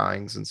doing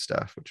drawings and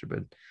stuff, which would have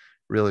been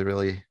really,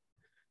 really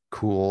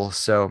cool.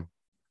 So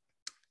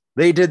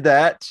they did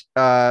that,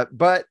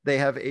 but they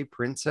have a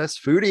Princess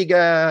Foodie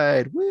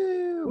Guide.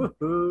 Woo!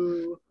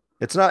 Woo-hoo.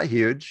 It's not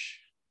huge.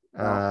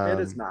 No, it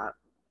is not.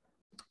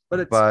 But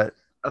it's a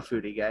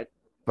foodie guide.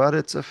 But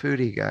it's a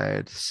foodie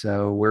guide,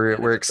 so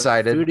we're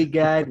excited. Foodie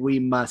guide, we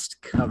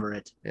must cover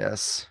it.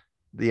 Yes,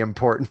 the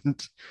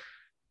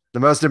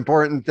most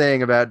important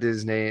thing about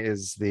Disney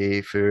is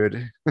the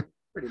food.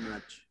 Pretty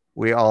much.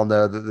 We all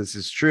know that this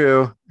is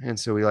true, and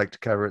so we like to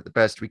cover it the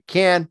best we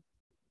can.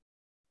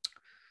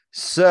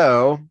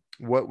 So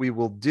what we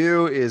will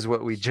do is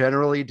what we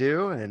generally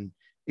do, and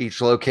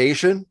each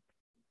location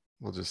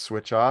we'll just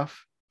switch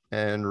off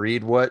and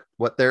read what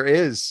there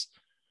is.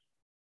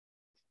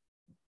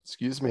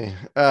 Excuse me.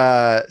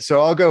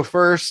 So I'll go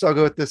first. I'll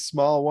go with this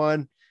small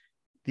one.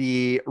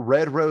 The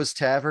Red Rose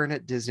Tavern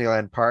at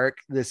Disneyland Park.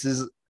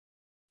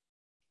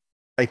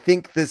 I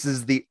think this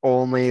is the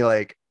only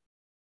like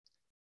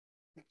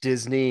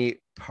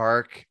Disney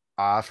park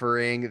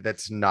offering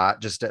that's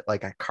not just at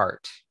like a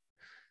cart.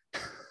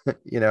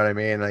 You know what I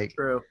mean? Like,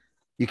 true.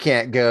 You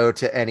can't go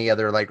to any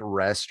other like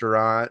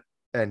restaurant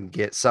and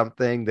get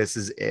something. This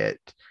is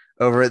it.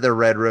 Over at the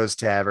Red Rose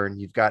Tavern,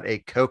 you've got a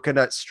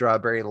coconut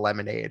strawberry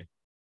lemonade.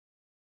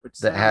 Which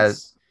that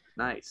has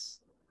nice.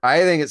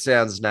 I think it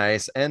sounds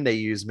nice, and they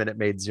use Minute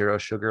Maid zero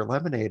sugar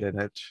lemonade in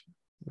it,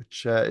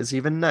 which is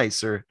even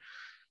nicer.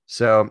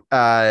 So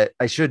I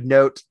should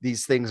note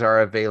these things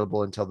are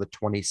available until the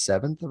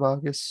 27th of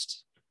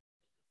August.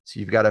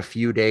 So you've got a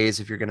few days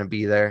if you're going to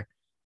be there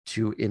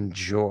to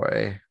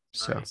enjoy.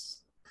 So,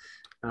 nice.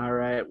 All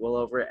right. Well,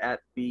 over at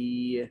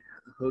the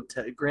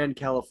hotel, Grand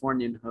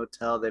Californian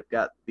Hotel, they've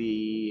got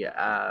the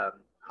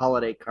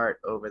holiday cart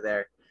over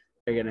there.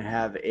 They're going to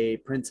have a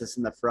Princess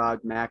and the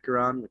Frog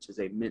macaron, which is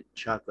a mint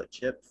chocolate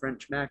chip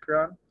French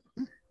macaron.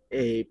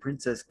 A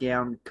Princess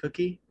Gown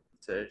cookie.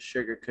 It's a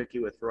sugar cookie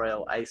with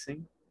royal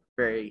icing.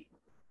 Very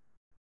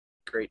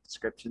great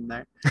description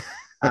there.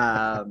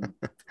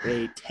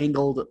 A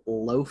Tangled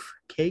Loaf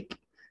cake.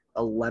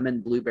 A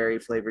lemon blueberry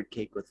flavored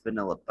cake with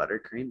vanilla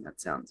buttercream. That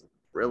sounds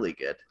really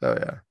good. Oh,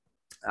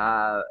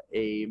 yeah.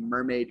 A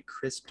Mermaid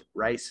Crisp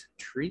Rice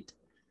treat.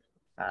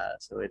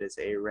 So it is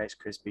a Rice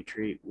Krispie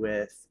treat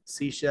with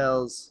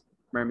seashells,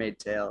 mermaid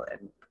tail,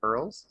 and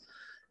pearls.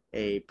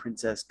 A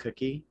princess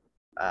cookie,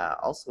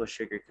 also a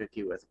sugar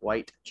cookie with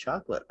white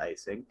chocolate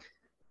icing.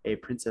 A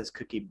princess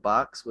cookie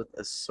box with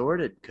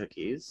assorted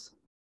cookies.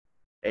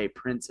 A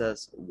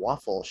princess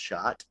waffle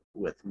shot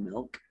with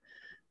milk.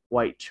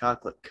 White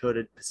chocolate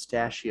coated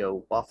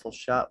pistachio waffle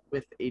shot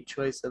with a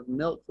choice of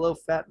milk, low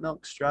fat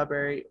milk,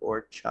 strawberry,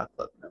 or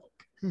chocolate milk.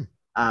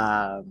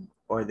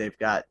 Or they've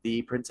got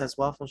the Princess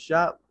Waffle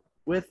Shot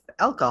with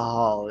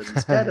alcohol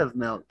instead of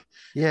milk.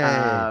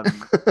 Yeah.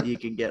 You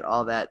can get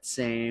all that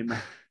same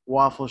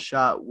waffle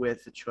shot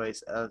with a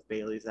choice of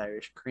Bailey's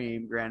Irish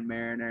Cream, Grand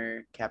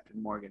Mariner,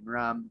 Captain Morgan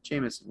Rum,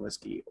 Jameson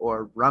Whiskey,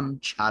 or Rum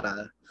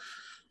Chata.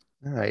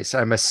 Nice.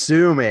 I'm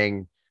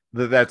assuming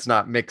that that's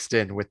not mixed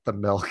in with the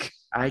milk.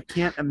 I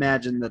can't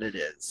imagine that it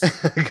is.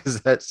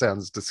 Because that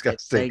sounds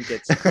disgusting. I think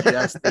it's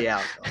just the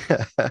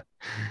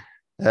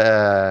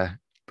alcohol.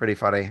 Pretty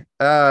funny.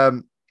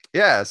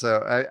 Yeah,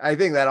 so I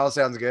think that all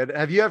sounds good.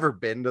 Have you ever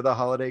been to the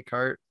holiday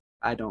cart?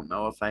 I don't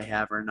know if I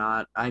have or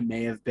not. I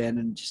may have been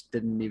and just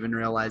didn't even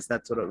realize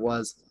that's what it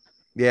was.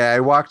 Yeah, I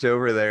walked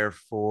over there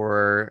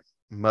for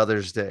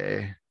Mother's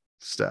Day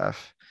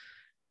stuff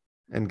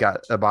and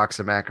got a box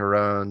of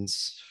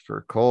macarons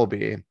for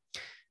Colby.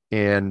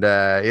 And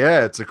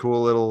yeah, it's a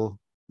cool little,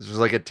 there's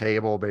like a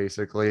table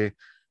basically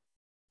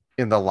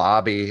in the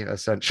lobby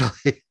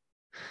essentially.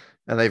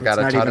 And they've It's got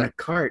a not ton even of a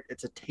cart;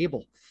 it's a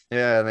table.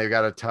 yeah, and they've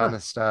got a ton Huh.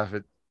 of stuff.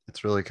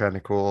 It's really kind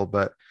of cool,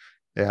 but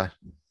yeah,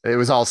 it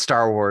was all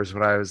Star Wars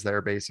when I was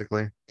there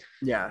basically,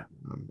 Yeah,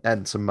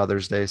 and some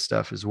Mother's Day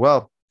stuff as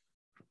well.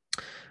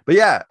 But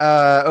yeah,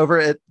 over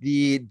at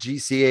the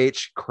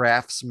GCH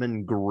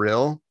Craftsman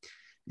Grill,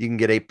 you can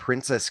get a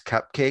princess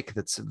cupcake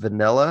that's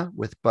vanilla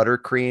with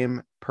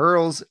buttercream,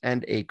 pearls,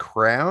 and a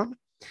crown.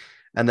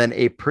 And then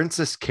a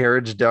princess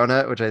carriage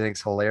donut, which I think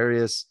is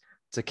hilarious.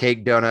 It's a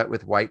cake donut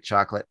with white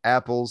chocolate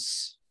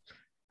apples.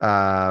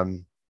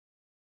 Um,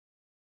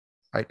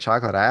 White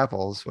chocolate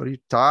apples. What are you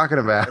talking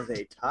what about? are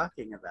they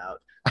talking about?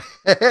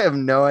 I have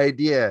no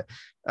idea.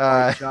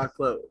 White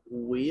chocolate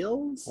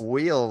wheels?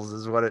 Wheels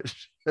is what it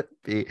should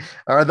be.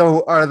 Are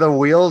the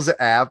wheels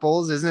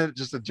apples? Isn't it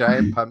just a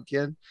giant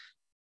pumpkin?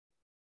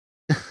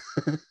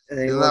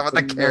 They Isn't that what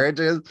the look carriage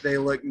is? They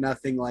look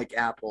nothing like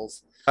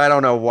apples. I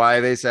don't know why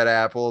they said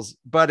apples,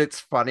 but it's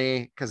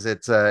funny because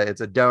it's a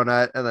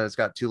donut and then it's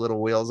got two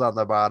little wheels on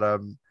the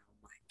bottom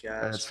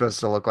and it's Gosh, supposed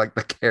to look like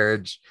the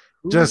carriage.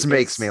 who Just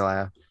makes is me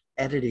laugh.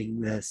 editing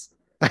this?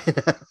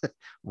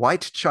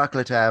 White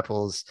chocolate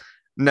apples.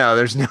 No,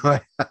 there's no. There's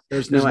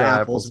There's no no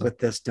apples apples. with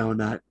this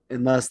donut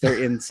unless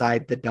they're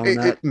inside the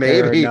donut.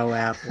 Maybe. There are no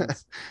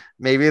apples.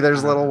 Maybe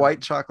there's little Uh,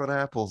 white chocolate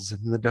apples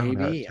in the donut.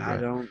 Maybe I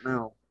don't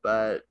know,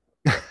 but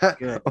don't.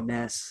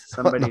 goodness,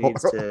 somebody the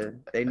needs to.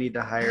 They need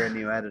to hire a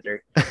new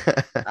editor.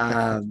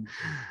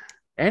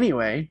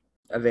 Anyway,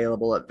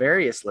 available at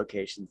various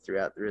locations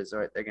throughout the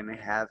resort. They're going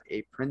to have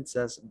a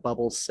Princess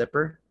Bubble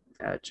Sipper,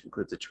 which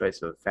includes a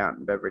choice of a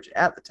fountain beverage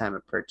at the time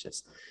of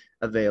purchase.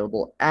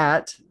 Available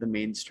at the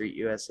Main Street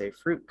USA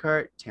Fruit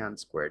Cart, Town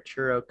Square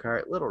Churro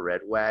Cart, Little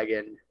Red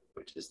Wagon,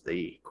 which is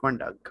the corn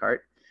dog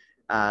cart,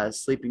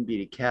 Sleeping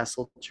Beauty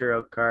Castle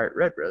Churro Cart,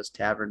 Red Rose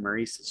Tavern,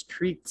 Maurice's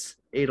Treats,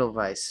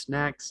 Edelweiss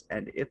Snacks,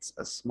 and It's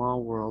a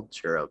Small World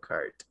Churro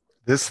Cart.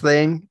 This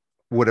thing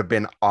would have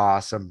been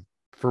awesome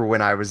for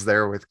when I was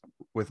there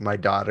with my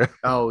daughter.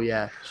 Oh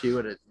yeah, she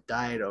would have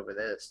died over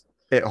this.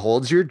 It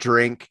holds your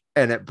drink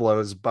and it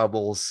blows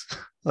bubbles.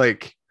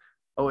 Like,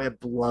 Oh, it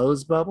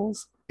blows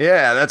bubbles?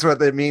 yeah, that's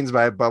what it means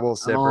by bubble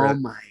sipper. Oh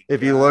my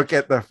If you look gosh.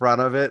 at the front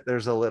of it,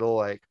 there's a little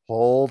like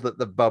hole that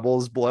the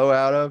bubbles blow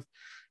out of.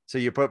 So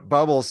you put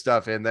bubble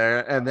stuff in there,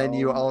 and then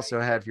you Oh my also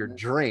have your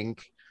goodness.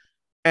 drink,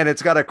 and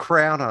it's got a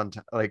crown on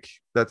top. Like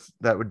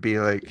that would be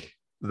like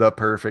the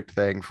perfect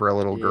thing for a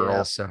little girl.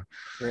 Yeah. So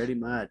Pretty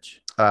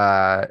much.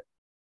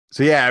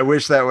 so yeah, I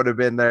wish that would have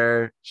been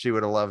there. She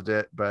would have loved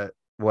it, but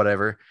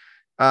whatever.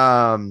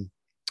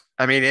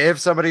 I mean, if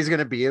somebody's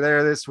gonna be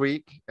there this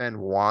week and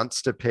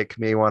wants to pick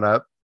me one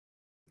up,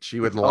 she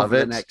would love Over it.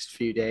 the next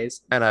few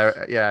days. And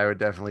I would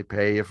definitely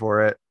pay you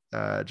for it.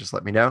 Just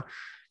let me know.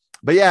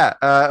 But yeah,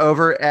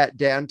 over at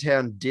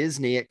downtown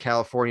Disney at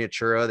California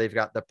Churro, they've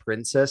got the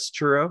Princess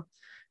Churro.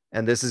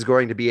 And this is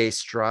going to be a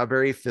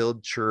strawberry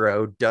filled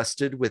churro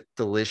dusted with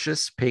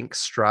delicious pink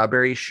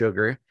strawberry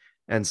sugar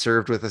and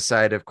served with a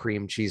side of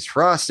cream cheese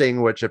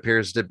frosting, which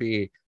appears to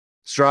be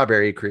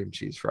strawberry cream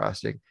cheese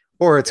frosting,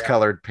 or it's Yeah.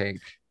 colored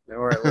pink.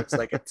 Or it looks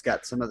like it's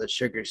got some of the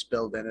sugar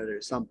spilled in it or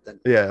something.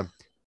 Yeah.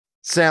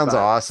 Sounds But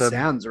awesome.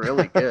 Sounds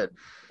really good.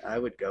 I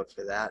would go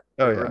for that.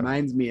 Oh, It yeah.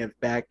 reminds me of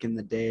back in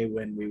the day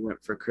when we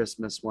went for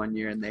Christmas one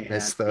year and they had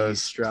Miss the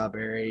those.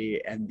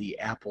 strawberry and the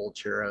apple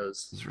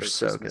churros Those were for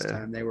so Christmas good.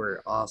 time. They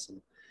were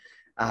awesome.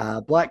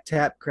 Black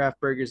Tap Craft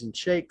Burgers and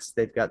Shakes.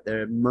 They've got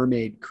their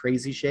Mermaid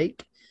Crazy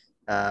Shake,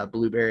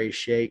 blueberry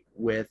shake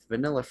with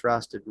vanilla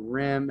frosted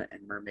rim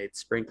and mermaid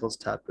sprinkles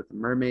topped with a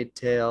mermaid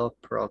tail,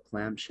 pearl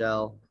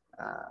clamshell,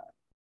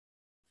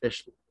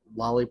 fish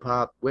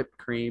lollipop, whipped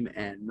cream,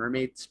 and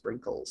mermaid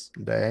sprinkles.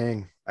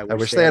 Dang. I wish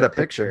wish they had a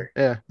picture.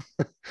 Yeah.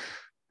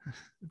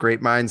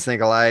 Great minds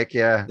think alike.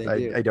 Yeah. They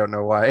do. I don't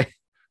know why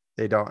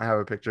they don't have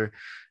a picture.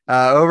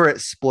 Over at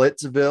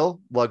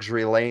Splitsville,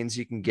 Luxury Lanes,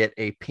 you can get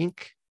a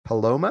pink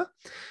Paloma,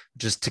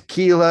 which is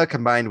tequila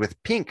combined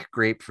with pink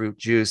grapefruit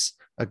juice,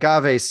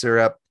 agave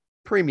syrup,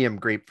 premium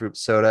grapefruit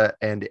soda,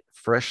 and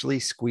freshly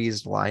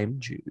squeezed lime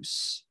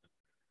juice.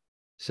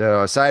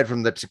 So aside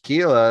from the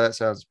tequila, that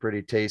sounds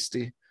pretty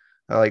tasty.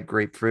 I like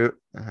grapefruit.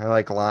 I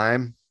like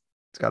lime.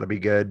 It's got to be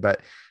good. But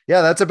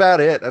yeah, that's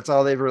about it. That's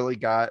all they've really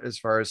got as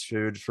far as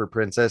food for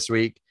Princess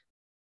Week.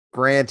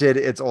 Granted,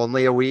 it's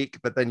only a week,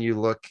 but then you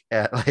look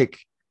at like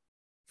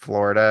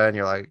Florida and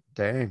you're like,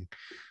 dang,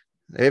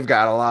 they've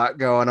got a lot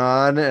going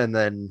on. And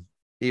then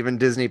even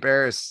Disney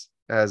Paris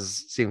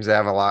seems to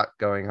have a lot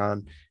going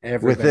on.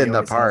 Everybody within the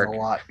always has park. a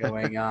lot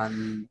going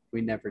on.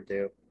 We never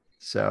do.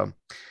 So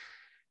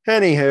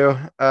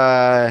anywho,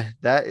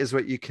 that is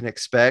what you can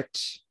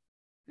expect.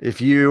 If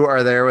you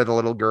are there with a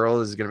little girl,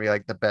 this is going to be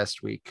like the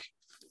best week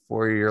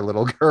for your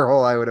little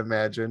girl, I would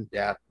imagine.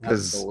 Yeah,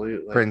 'Cause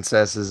absolutely.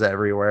 Princesses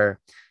everywhere.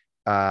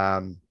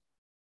 But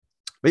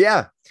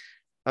yeah,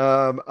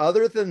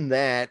 other than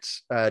that,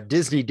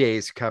 Disney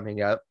Day's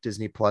coming up,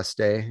 Disney Plus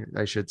Day,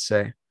 I should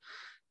say.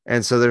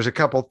 And so there's a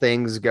couple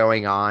things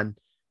going on.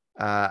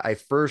 I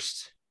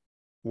first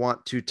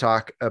want to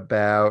talk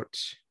about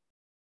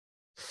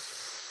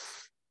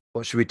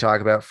what should we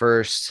talk about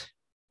first?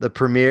 The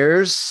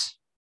premieres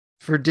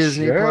for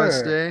Disney Plus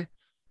Sure. Day.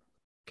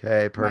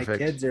 Okay, My perfect.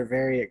 kids are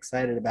very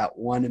excited about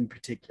one in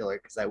particular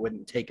because I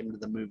wouldn't take them to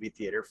the movie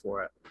theater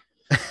for it.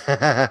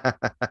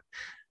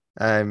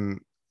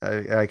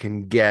 I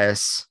can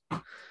guess.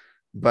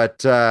 But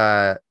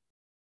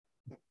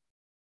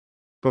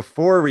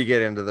before we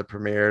get into the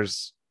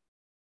premieres,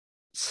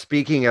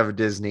 speaking of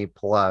Disney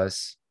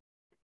Plus,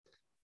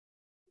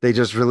 they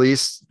just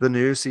released the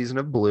new season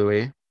of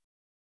Bluey.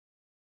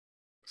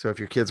 So if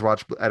your kids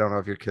watch, I don't know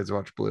if your kids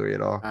watch Bluey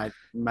at all.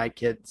 My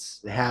kids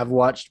have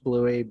watched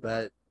Bluey,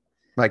 but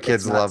My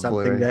kids it's not love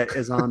something Bluey. that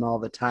is on all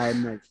the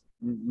time.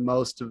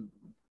 Most of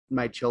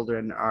my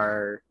children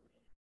are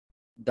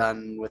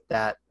done with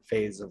that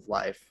phase of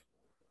life.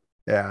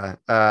 Yeah.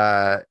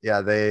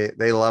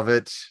 They love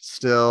it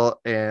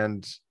still.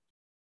 And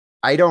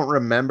I don't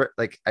remember,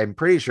 like, I'm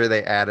pretty sure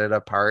they added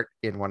a part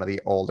in one of the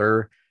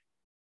older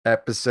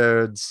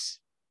episodes.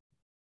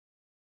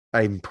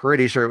 I'm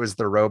pretty sure it was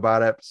the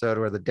robot episode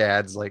where the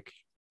dad's like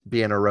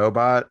being a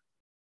robot.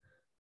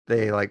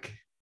 They like,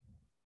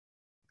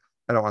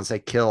 I don't want to say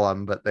kill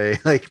him, but they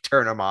like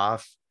turn him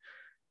off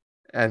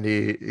and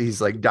he's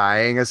like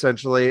dying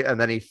essentially. And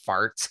then he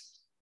farts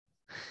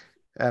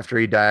after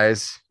he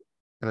dies.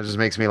 And it just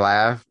makes me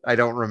laugh. I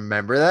don't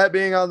remember that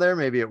being on there.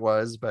 Maybe it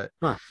was, but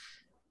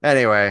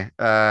anyway,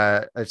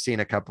 I've seen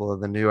a couple of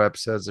the new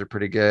episodes. They're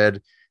pretty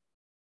good.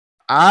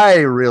 I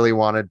really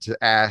wanted to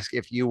ask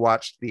if you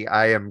watched the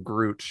I Am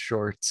Groot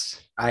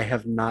shorts. I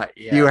have not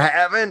yet. You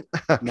haven't?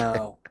 Okay.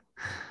 No.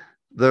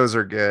 Those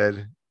are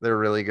good. They're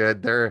really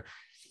good. They're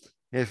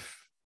if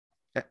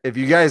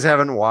you guys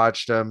haven't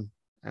watched them,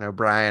 I know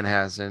Brian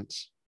hasn't.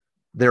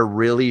 They're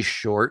really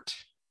short.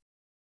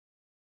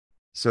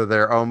 So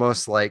they're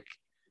almost like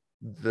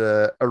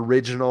the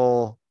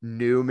original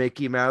new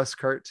Mickey Mouse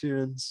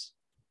cartoons,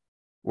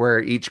 where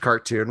each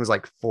cartoon was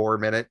like 4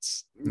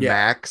 minutes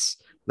max.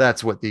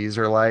 That's what these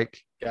are like.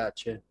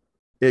 Gotcha.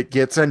 It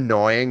gets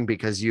annoying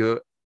because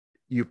you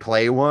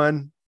play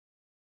one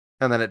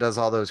and then it does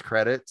all those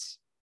credits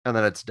and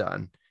then it's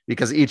done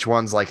because each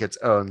one's like its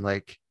own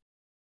like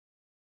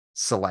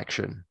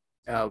selection.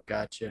 Oh,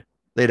 gotcha.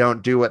 They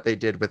don't do what they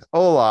did with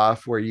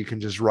Olaf where you can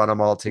just run them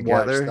all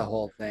together. Watch the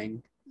whole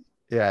thing.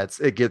 Yeah,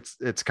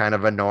 it's kind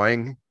of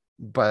annoying,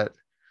 but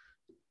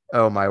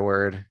oh my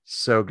word,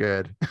 so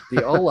good.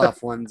 The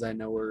Olaf ones I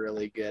know were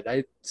really good.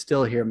 I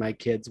still hear my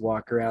kids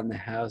walk around the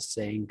house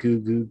saying "Goo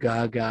goo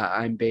gaga,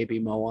 I'm baby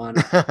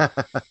Moana."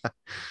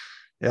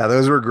 Yeah,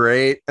 those were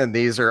great, and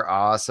these are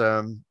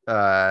awesome.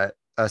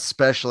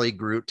 Especially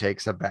Groot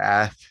takes a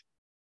bath.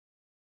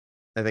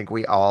 I think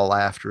we all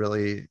laughed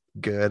really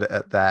good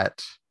at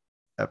that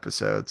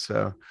episode.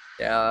 So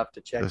Yeah, I'll have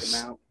to check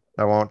them out.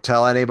 I won't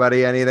tell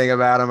anybody anything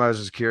about them. I was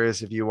just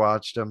curious if you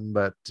watched them,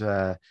 but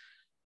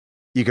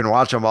you can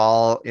watch them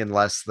all in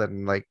less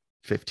than like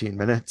 15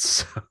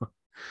 minutes.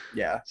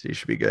 Yeah. So you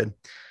should be good.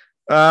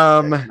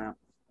 Check 'em out.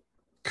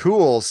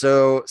 Cool.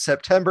 So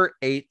September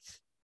 8th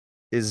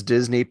is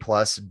Disney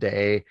Plus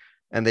Day,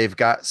 and they've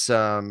got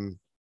some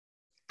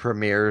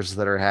premieres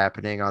that are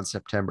happening on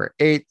September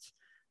 8th.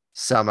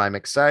 Some I'm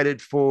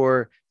excited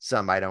for,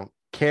 some I don't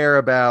care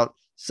about,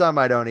 some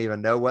I don't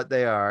even know what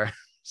they are.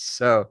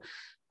 So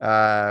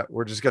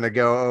we're just going to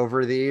go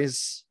over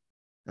these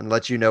and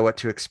let you know what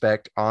to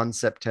expect on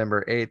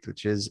September 8th,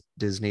 which is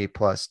Disney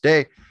Plus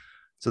Day.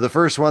 So the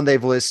first one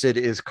they've listed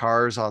is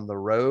Cars on the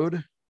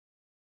Road.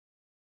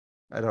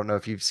 I don't know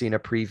if you've seen a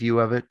preview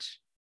of it,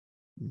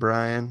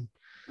 Brian,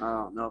 I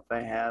don't know if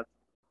I have.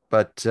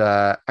 but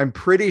I'm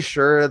pretty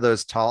sure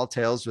those Tall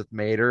Tales with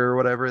Mater or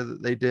whatever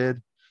that they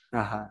did,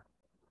 Uh-huh.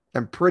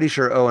 I'm pretty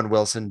sure Owen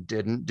Wilson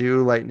didn't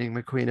do Lightning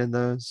McQueen in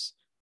those.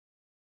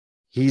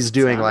 He's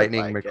doing Sounded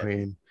Lightning like it.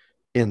 McQueen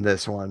in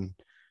this one.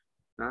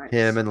 Nice.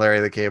 Him and Larry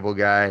the Cable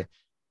Guy.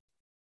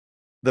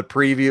 The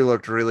preview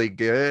looked really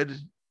good.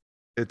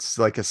 It's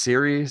like a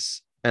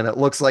series, and it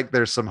looks like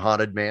there's some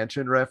Haunted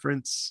Mansion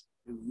reference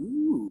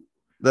Ooh.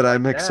 that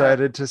I'm that.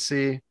 excited to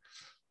see.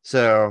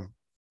 So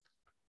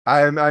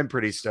I'm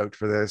pretty stoked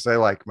for this. I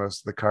like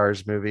most of the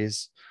Cars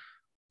movies.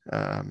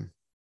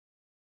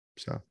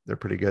 So they're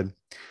pretty good.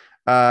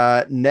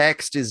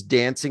 Next is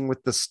Dancing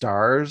with the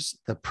Stars,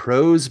 the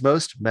pros'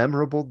 most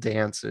memorable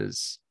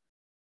dances.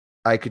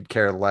 I couldn't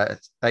care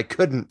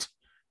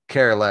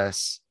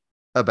less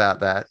about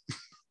that,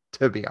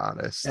 to be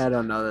honest. I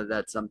don't know that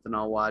that's something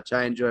I'll watch.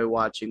 I enjoy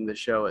watching the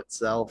show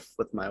itself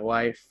with my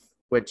wife,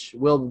 which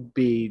will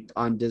be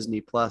on Disney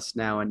Plus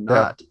now and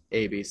not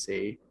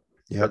ABC.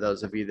 For Yep.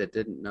 those of you that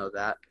didn't know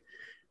that.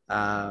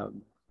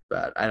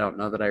 But I don't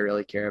know that I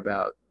really care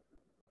about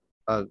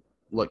a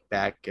look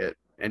back at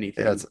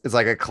anything. Yeah, it's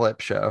like a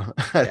clip show.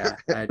 Yeah,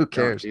 I Who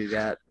cares? don't do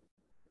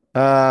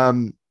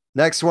that.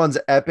 Next one's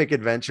Epic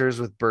Adventures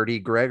with Bertie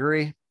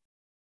Gregory.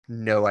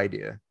 No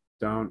idea.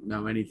 Don't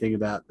know anything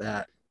about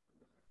that.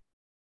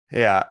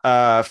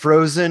 Yeah.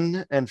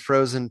 Frozen and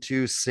Frozen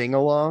 2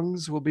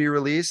 sing-alongs will be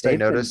released. I They've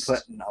noticed been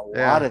putting a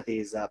Yeah. lot of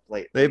these up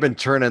lately. they've been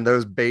turning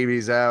those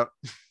babies out.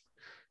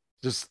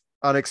 Just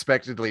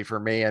unexpectedly for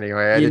me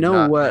anyway. I You did know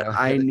not what know.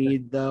 I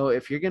need though?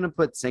 If you're gonna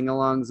put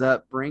sing-alongs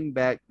up, bring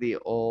back the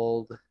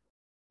old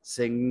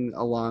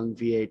sing-along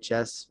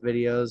VHS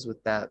videos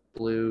with that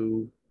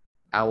blue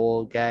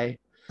owl guy.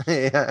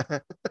 Yeah.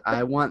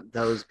 I want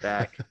those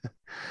back.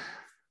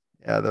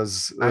 Yeah,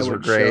 those I were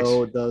would great.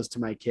 show those to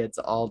my kids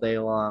all day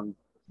long.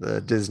 The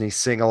Disney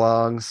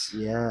sing-alongs.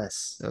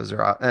 Yes, Those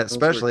are those were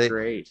especially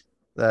great.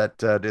 that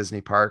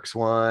Disney Parks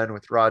one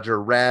with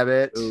Roger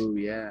Rabbit. Oh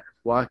yeah,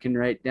 walking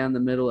right down the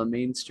middle of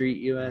Main Street,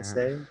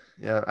 USA.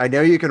 Yeah, I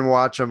know you can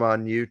watch them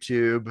on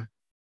YouTube.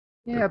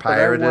 Yeah, They're but I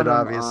pirated, want 'em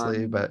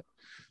obviously, on but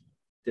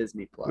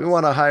Disney Plus. we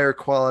want a higher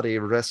quality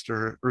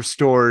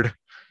restored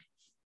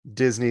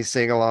Disney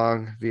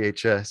sing-along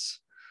VHS.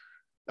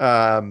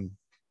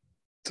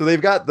 So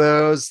they've got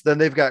those. Then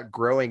they've got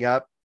Growing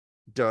Up.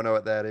 Don't know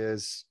what that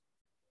is.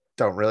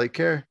 Don't really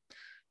care.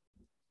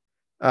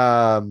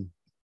 I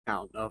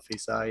don't know if he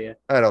saw you.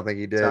 I don't think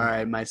he did.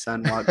 Sorry, my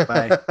son walked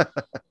by.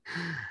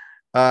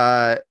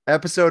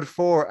 Episode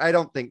 4. I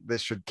don't think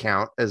this should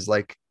count as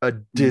like a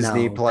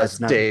Disney No, Plus that's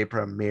not- day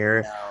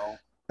premiere.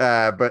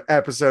 No, But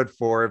episode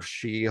 4 of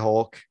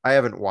She-Hulk. I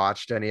haven't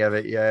watched any of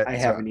it yet. I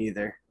so haven't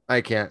either.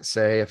 I can't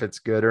say if it's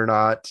good or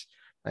not.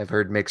 I've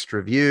heard mixed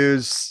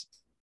reviews.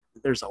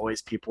 There's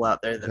always people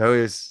out there that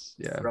Always,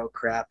 yeah. throw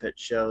crap at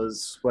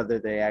shows, whether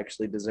they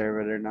actually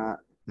deserve it or not.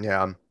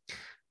 Yeah.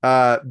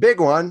 Big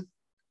one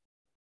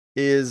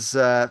is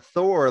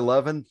Thor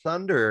Love and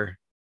Thunder.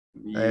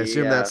 I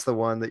assume Yeah, that's the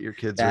one that your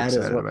kids are that is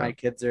excited what about. my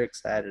kids are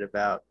excited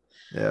about.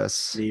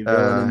 Yes. The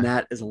villain in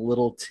that is a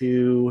little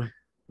too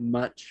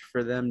much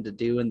for them to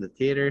do in the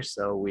theater,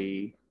 so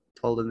we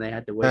told them they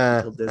had to wait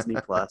until Disney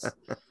Plus.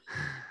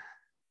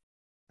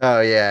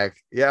 Oh yeah.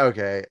 Yeah,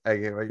 okay. I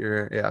get what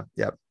you're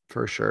yeah,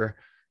 for sure.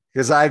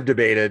 Because I've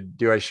debated,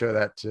 do I show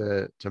that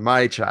to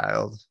my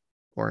child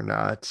or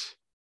not?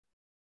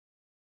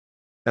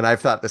 And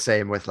I've thought the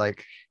same with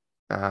like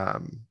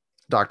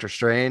Doctor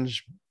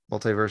Strange,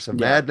 Multiverse of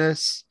Yeah.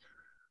 Madness.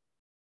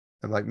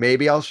 I'm like,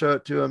 maybe I'll show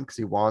it to him because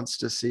he wants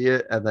to see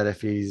it. And then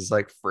if he's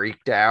like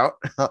freaked out,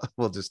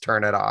 we'll just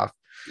turn it off.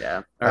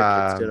 Yeah,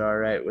 our kids did Um, all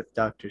right with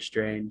Doctor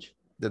Strange.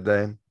 Did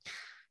they?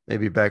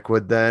 Maybe Beck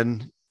would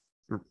then.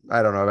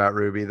 I don't know about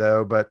Ruby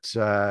though, but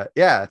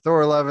yeah,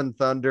 Thor Love and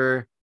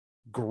Thunder,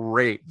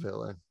 great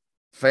villain.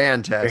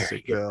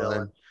 Fantastic Very good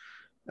villain.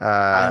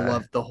 I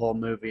loved the whole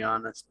movie,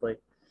 honestly.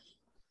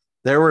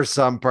 There were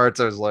some parts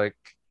I was like,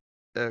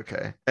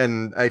 okay.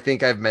 And I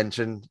think I've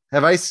mentioned,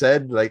 have I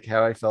said like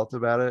how I felt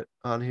about it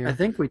on here? I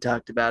think we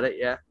talked about it.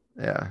 Yeah,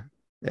 Yeah.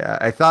 Yeah.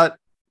 I thought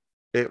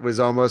it was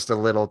almost a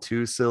little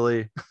too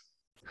silly.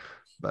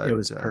 But it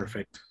was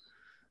perfect.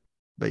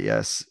 But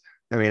yes,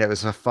 I mean, it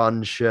was a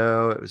fun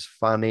show. It was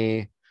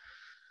funny.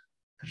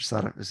 I just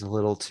thought it was a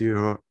little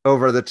too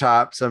over the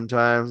top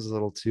sometimes, a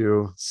little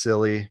too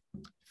silly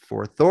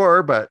for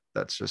Thor, but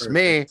that's just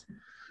me.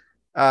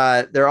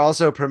 They're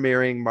also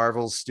premiering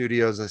Marvel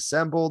Studios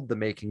Assembled, the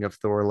making of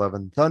Thor Love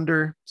and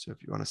Thunder. So if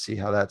you want to see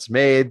how that's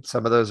made,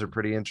 some of those are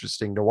pretty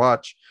interesting to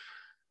watch.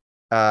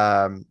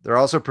 They're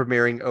also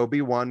premiering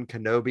Obi-Wan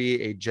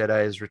Kenobi, A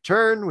Jedi's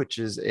Return, which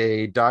is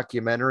a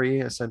documentary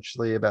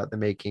essentially about the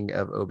making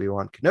of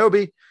Obi-Wan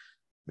Kenobi,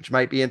 which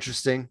might be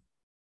interesting.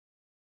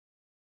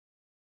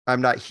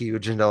 I'm not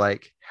huge into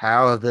like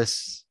how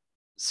this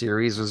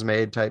series was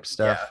made type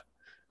stuff. Yeah.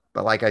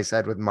 But like I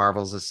said, with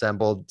Marvel's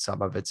Assembled,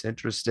 some of it's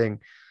interesting.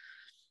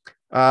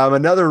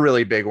 Another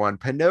really big one,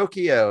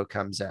 Pinocchio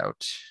comes out.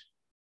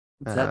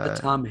 Is that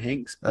the Tom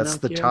Hanks? That's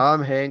the Pinocchio?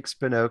 Tom Hanks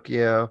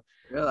Pinocchio.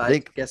 Really? I I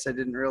think- guess I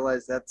didn't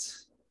realize that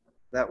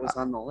was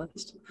on the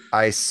list.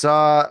 I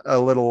saw a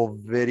little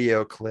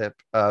video clip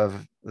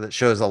of that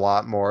shows a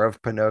lot more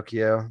of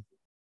Pinocchio,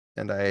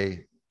 and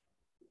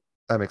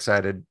I'm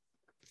excited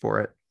for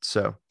it.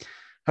 So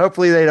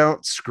hopefully they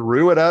don't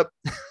screw it up.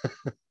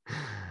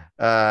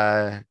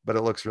 But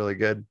it looks really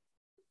good.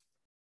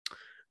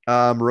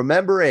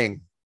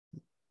 Remembering,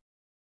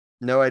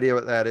 no idea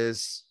what that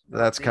is.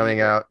 That's Me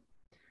coming either.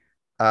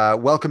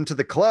 out. Welcome to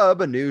the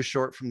Club, a new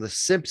short from The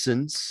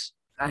Simpsons.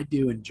 I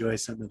do enjoy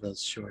some of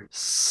those shorts.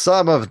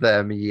 Some of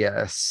them,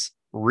 yes.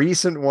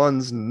 Recent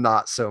ones,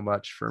 not so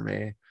much for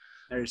me.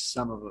 There's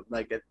some of them,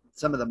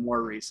 some of the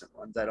more recent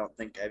ones. I don't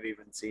think I've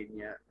even seen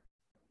yet.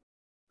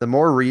 The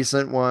more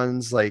recent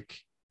ones, like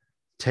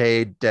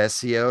Te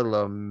Deseo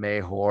Lo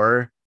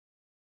Mejor,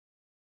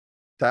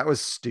 that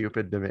was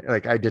stupid to me.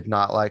 Like, I did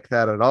not like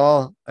that at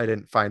all. I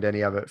didn't find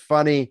any of it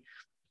funny.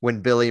 When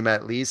Billy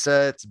Met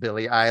Lisa, it's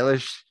Billie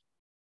Eilish.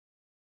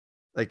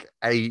 Like,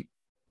 I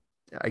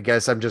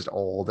guess I'm just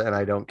old and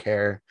I don't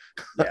care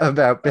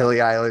about Billie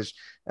Eilish,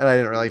 and I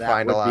didn't really That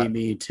find a would lot. be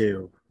me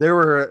too.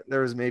 There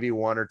was maybe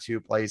one or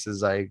two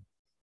places I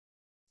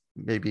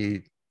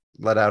maybe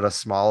let out a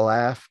small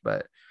laugh,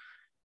 but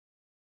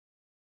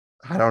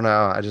I don't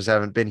know. I just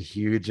haven't been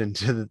huge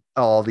into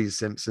all these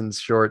Simpsons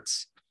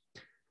shorts.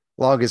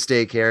 Longest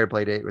Day Care,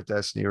 Play Date with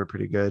Destiny were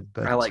pretty good,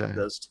 but I like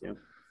those too.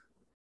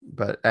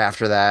 but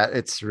after that,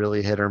 it's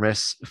really hit or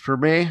miss for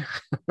me.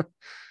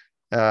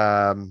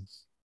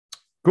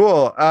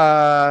 Cool.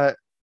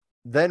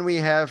 Then we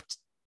have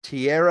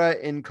Tierra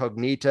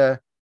Incognita,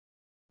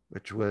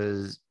 which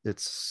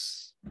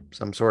it's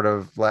some sort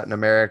of Latin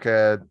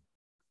America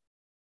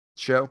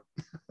show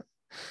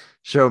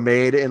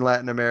made in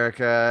Latin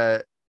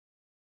America.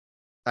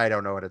 I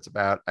don't know what it's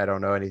about. I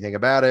don't know anything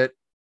about it.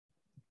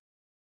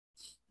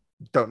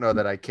 Don't know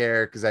that I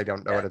care because I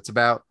don't know what it's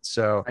about.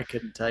 So I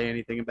couldn't tell you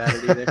anything about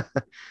it either.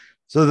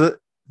 So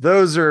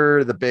those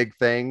are the big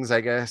things,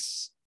 I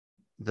guess,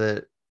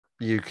 that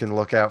you can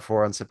look out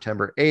for on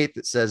September 8th.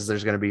 It says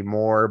there's going to be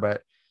more,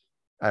 but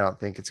I don't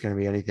think it's going to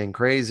be anything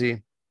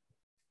crazy.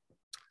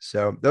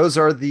 So those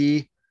are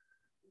the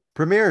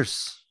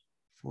premieres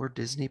for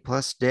Disney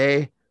Plus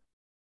Day.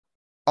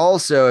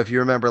 Also, if you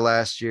remember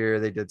last year,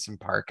 they did some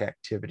park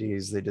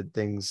activities. They did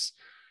things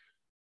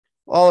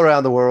all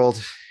around the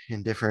world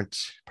in different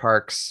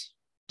parks,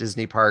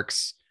 Disney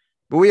parks,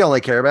 but we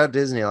only care about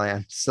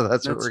Disneyland. So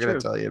that's what we're going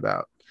to tell you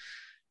about.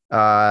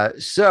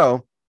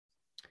 So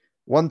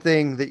one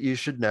thing that you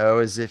should know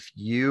is if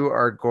you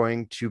are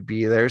going to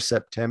be there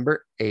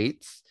September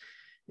 8th,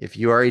 if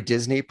you are a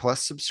Disney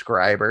Plus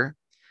subscriber,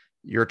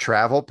 your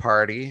travel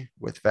party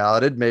with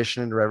valid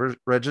admission and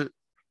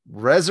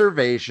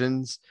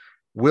reservations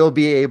will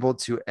be able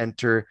to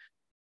enter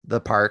the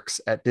parks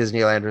at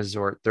Disneyland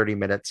Resort 30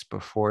 minutes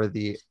before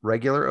the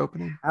regular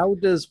opening. How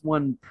does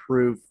one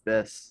prove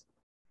this?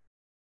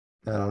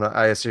 I don't know.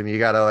 I assume you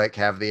got to like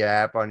have the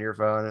app on your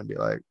phone and be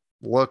like,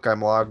 look,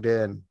 I'm logged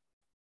in.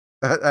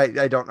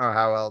 I don't know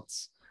how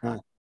else. Huh.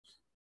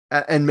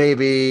 And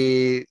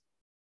maybe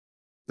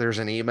there's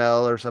an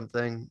email or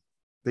something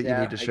that you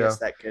need to show. I guess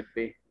that could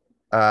be.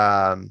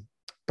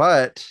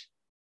 But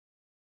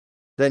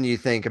then you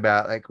think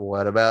about like,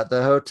 what about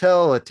the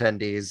hotel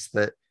attendees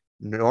that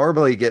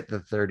normally get the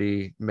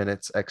 30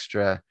 minutes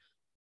extra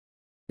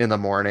in the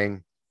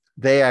morning?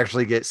 They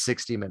actually get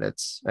 60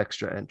 minutes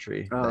extra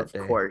entry. Of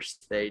course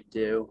they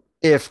do.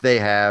 If they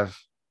have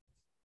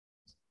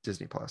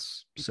Disney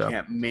Plus. So you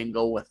can't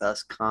mingle with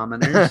us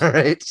commoners.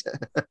 Right.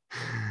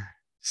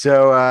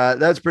 So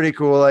that's pretty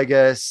cool, I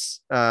guess.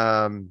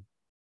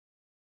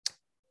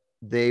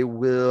 They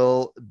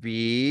will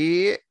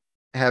be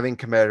having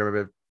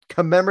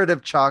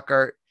commemorative chalk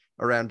art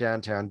around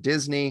downtown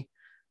Disney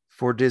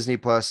for Disney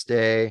Plus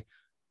Day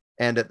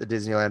and at the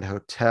Disneyland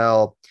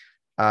Hotel.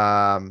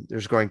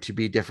 There's going to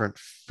be different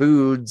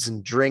foods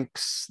and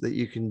drinks that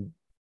you can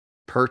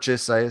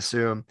purchase, I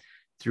assume,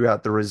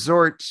 throughout the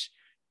resort.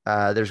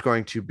 There's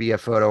going to be a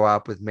photo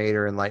op with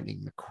Mater and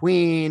Lightning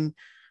McQueen.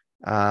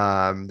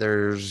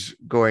 There's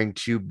going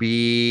to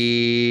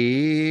be,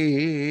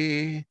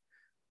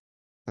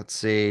 let's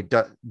see,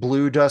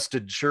 blue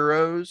dusted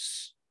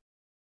churros.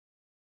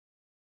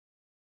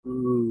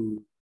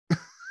 Ooh.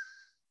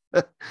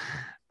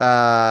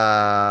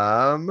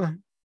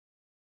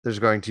 There's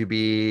going to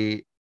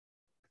be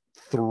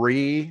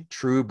 3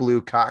 True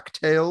Blue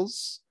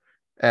cocktails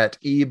at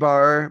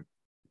E-Bar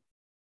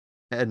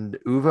and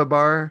Uva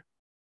Bar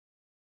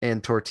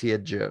and Tortilla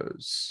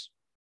Joe's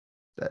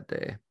that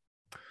day.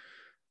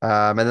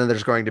 And then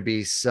there's going to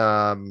be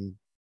some,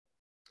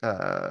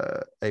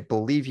 I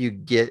believe you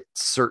get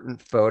certain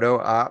photo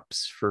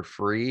ops for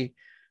free,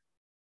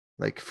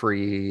 like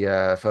free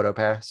photo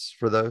pass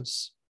for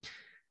those.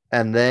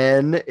 And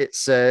then it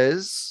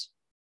says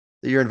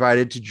that you're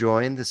invited to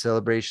join the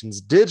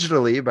celebrations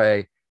digitally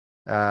by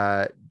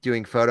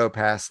doing photo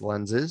pass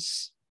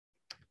lenses,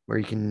 where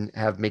you can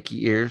have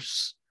Mickey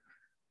ears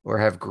or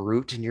have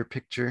Groot in your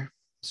picture.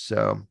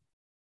 So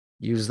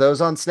use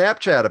those on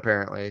Snapchat,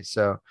 apparently.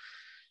 So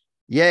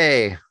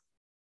yay.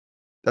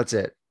 That's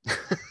it.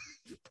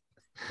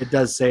 It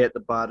does say at the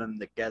bottom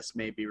that guests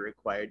may be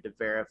required to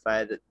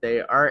verify that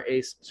they are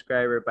a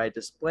subscriber by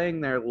displaying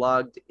their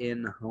logged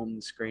in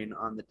home screen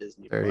on the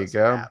Disney Plus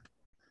app.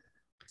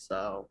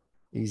 So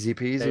easy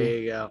peasy. There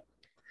you go.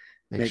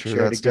 Make sure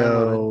that's to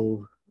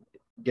go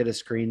get a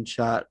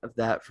screenshot of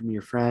that from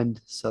your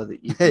friend so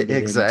that you can get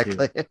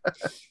exactly.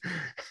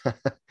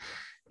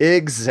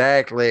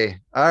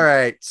 Exactly. All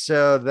right.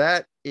 So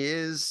that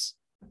is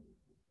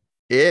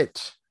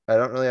it. I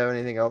don't really have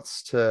anything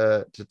else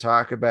to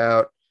talk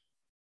about.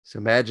 So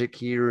Magic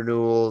Key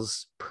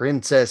renewals,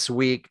 Princess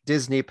Week,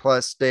 Disney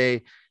Plus Day.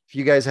 If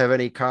you guys have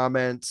any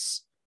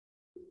comments,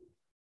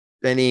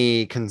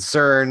 any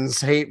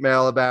concerns, hate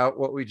mail about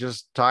what we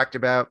just talked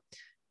about,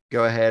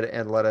 go ahead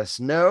and let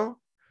us know.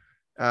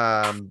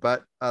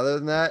 But other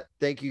than that,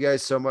 thank you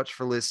guys so much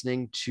for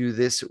listening to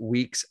this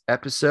week's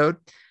episode.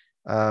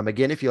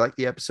 Again, if you like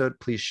the episode,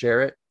 please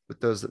share it with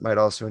those that might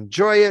also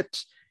enjoy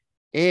it.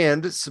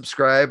 And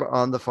subscribe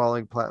on the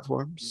following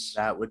platforms.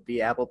 That would be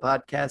Apple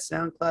Podcasts,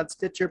 SoundCloud,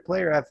 Stitcher,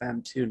 Player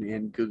FM,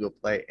 TuneIn, Google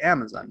Play,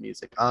 Amazon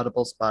Music,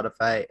 Audible,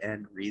 Spotify,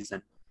 and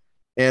Reason.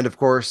 And of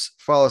course,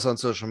 follow us on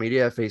social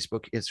media,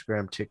 Facebook,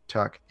 Instagram,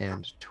 TikTok,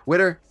 and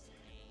Twitter.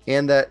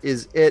 And that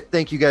is it.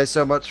 Thank you guys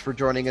so much for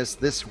joining us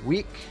this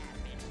week.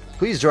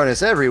 Please join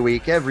us every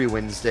week, every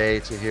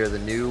Wednesday, to hear the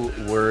new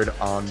word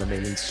on the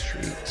main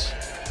street.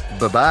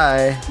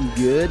 Bye-bye.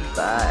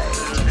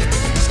 Goodbye.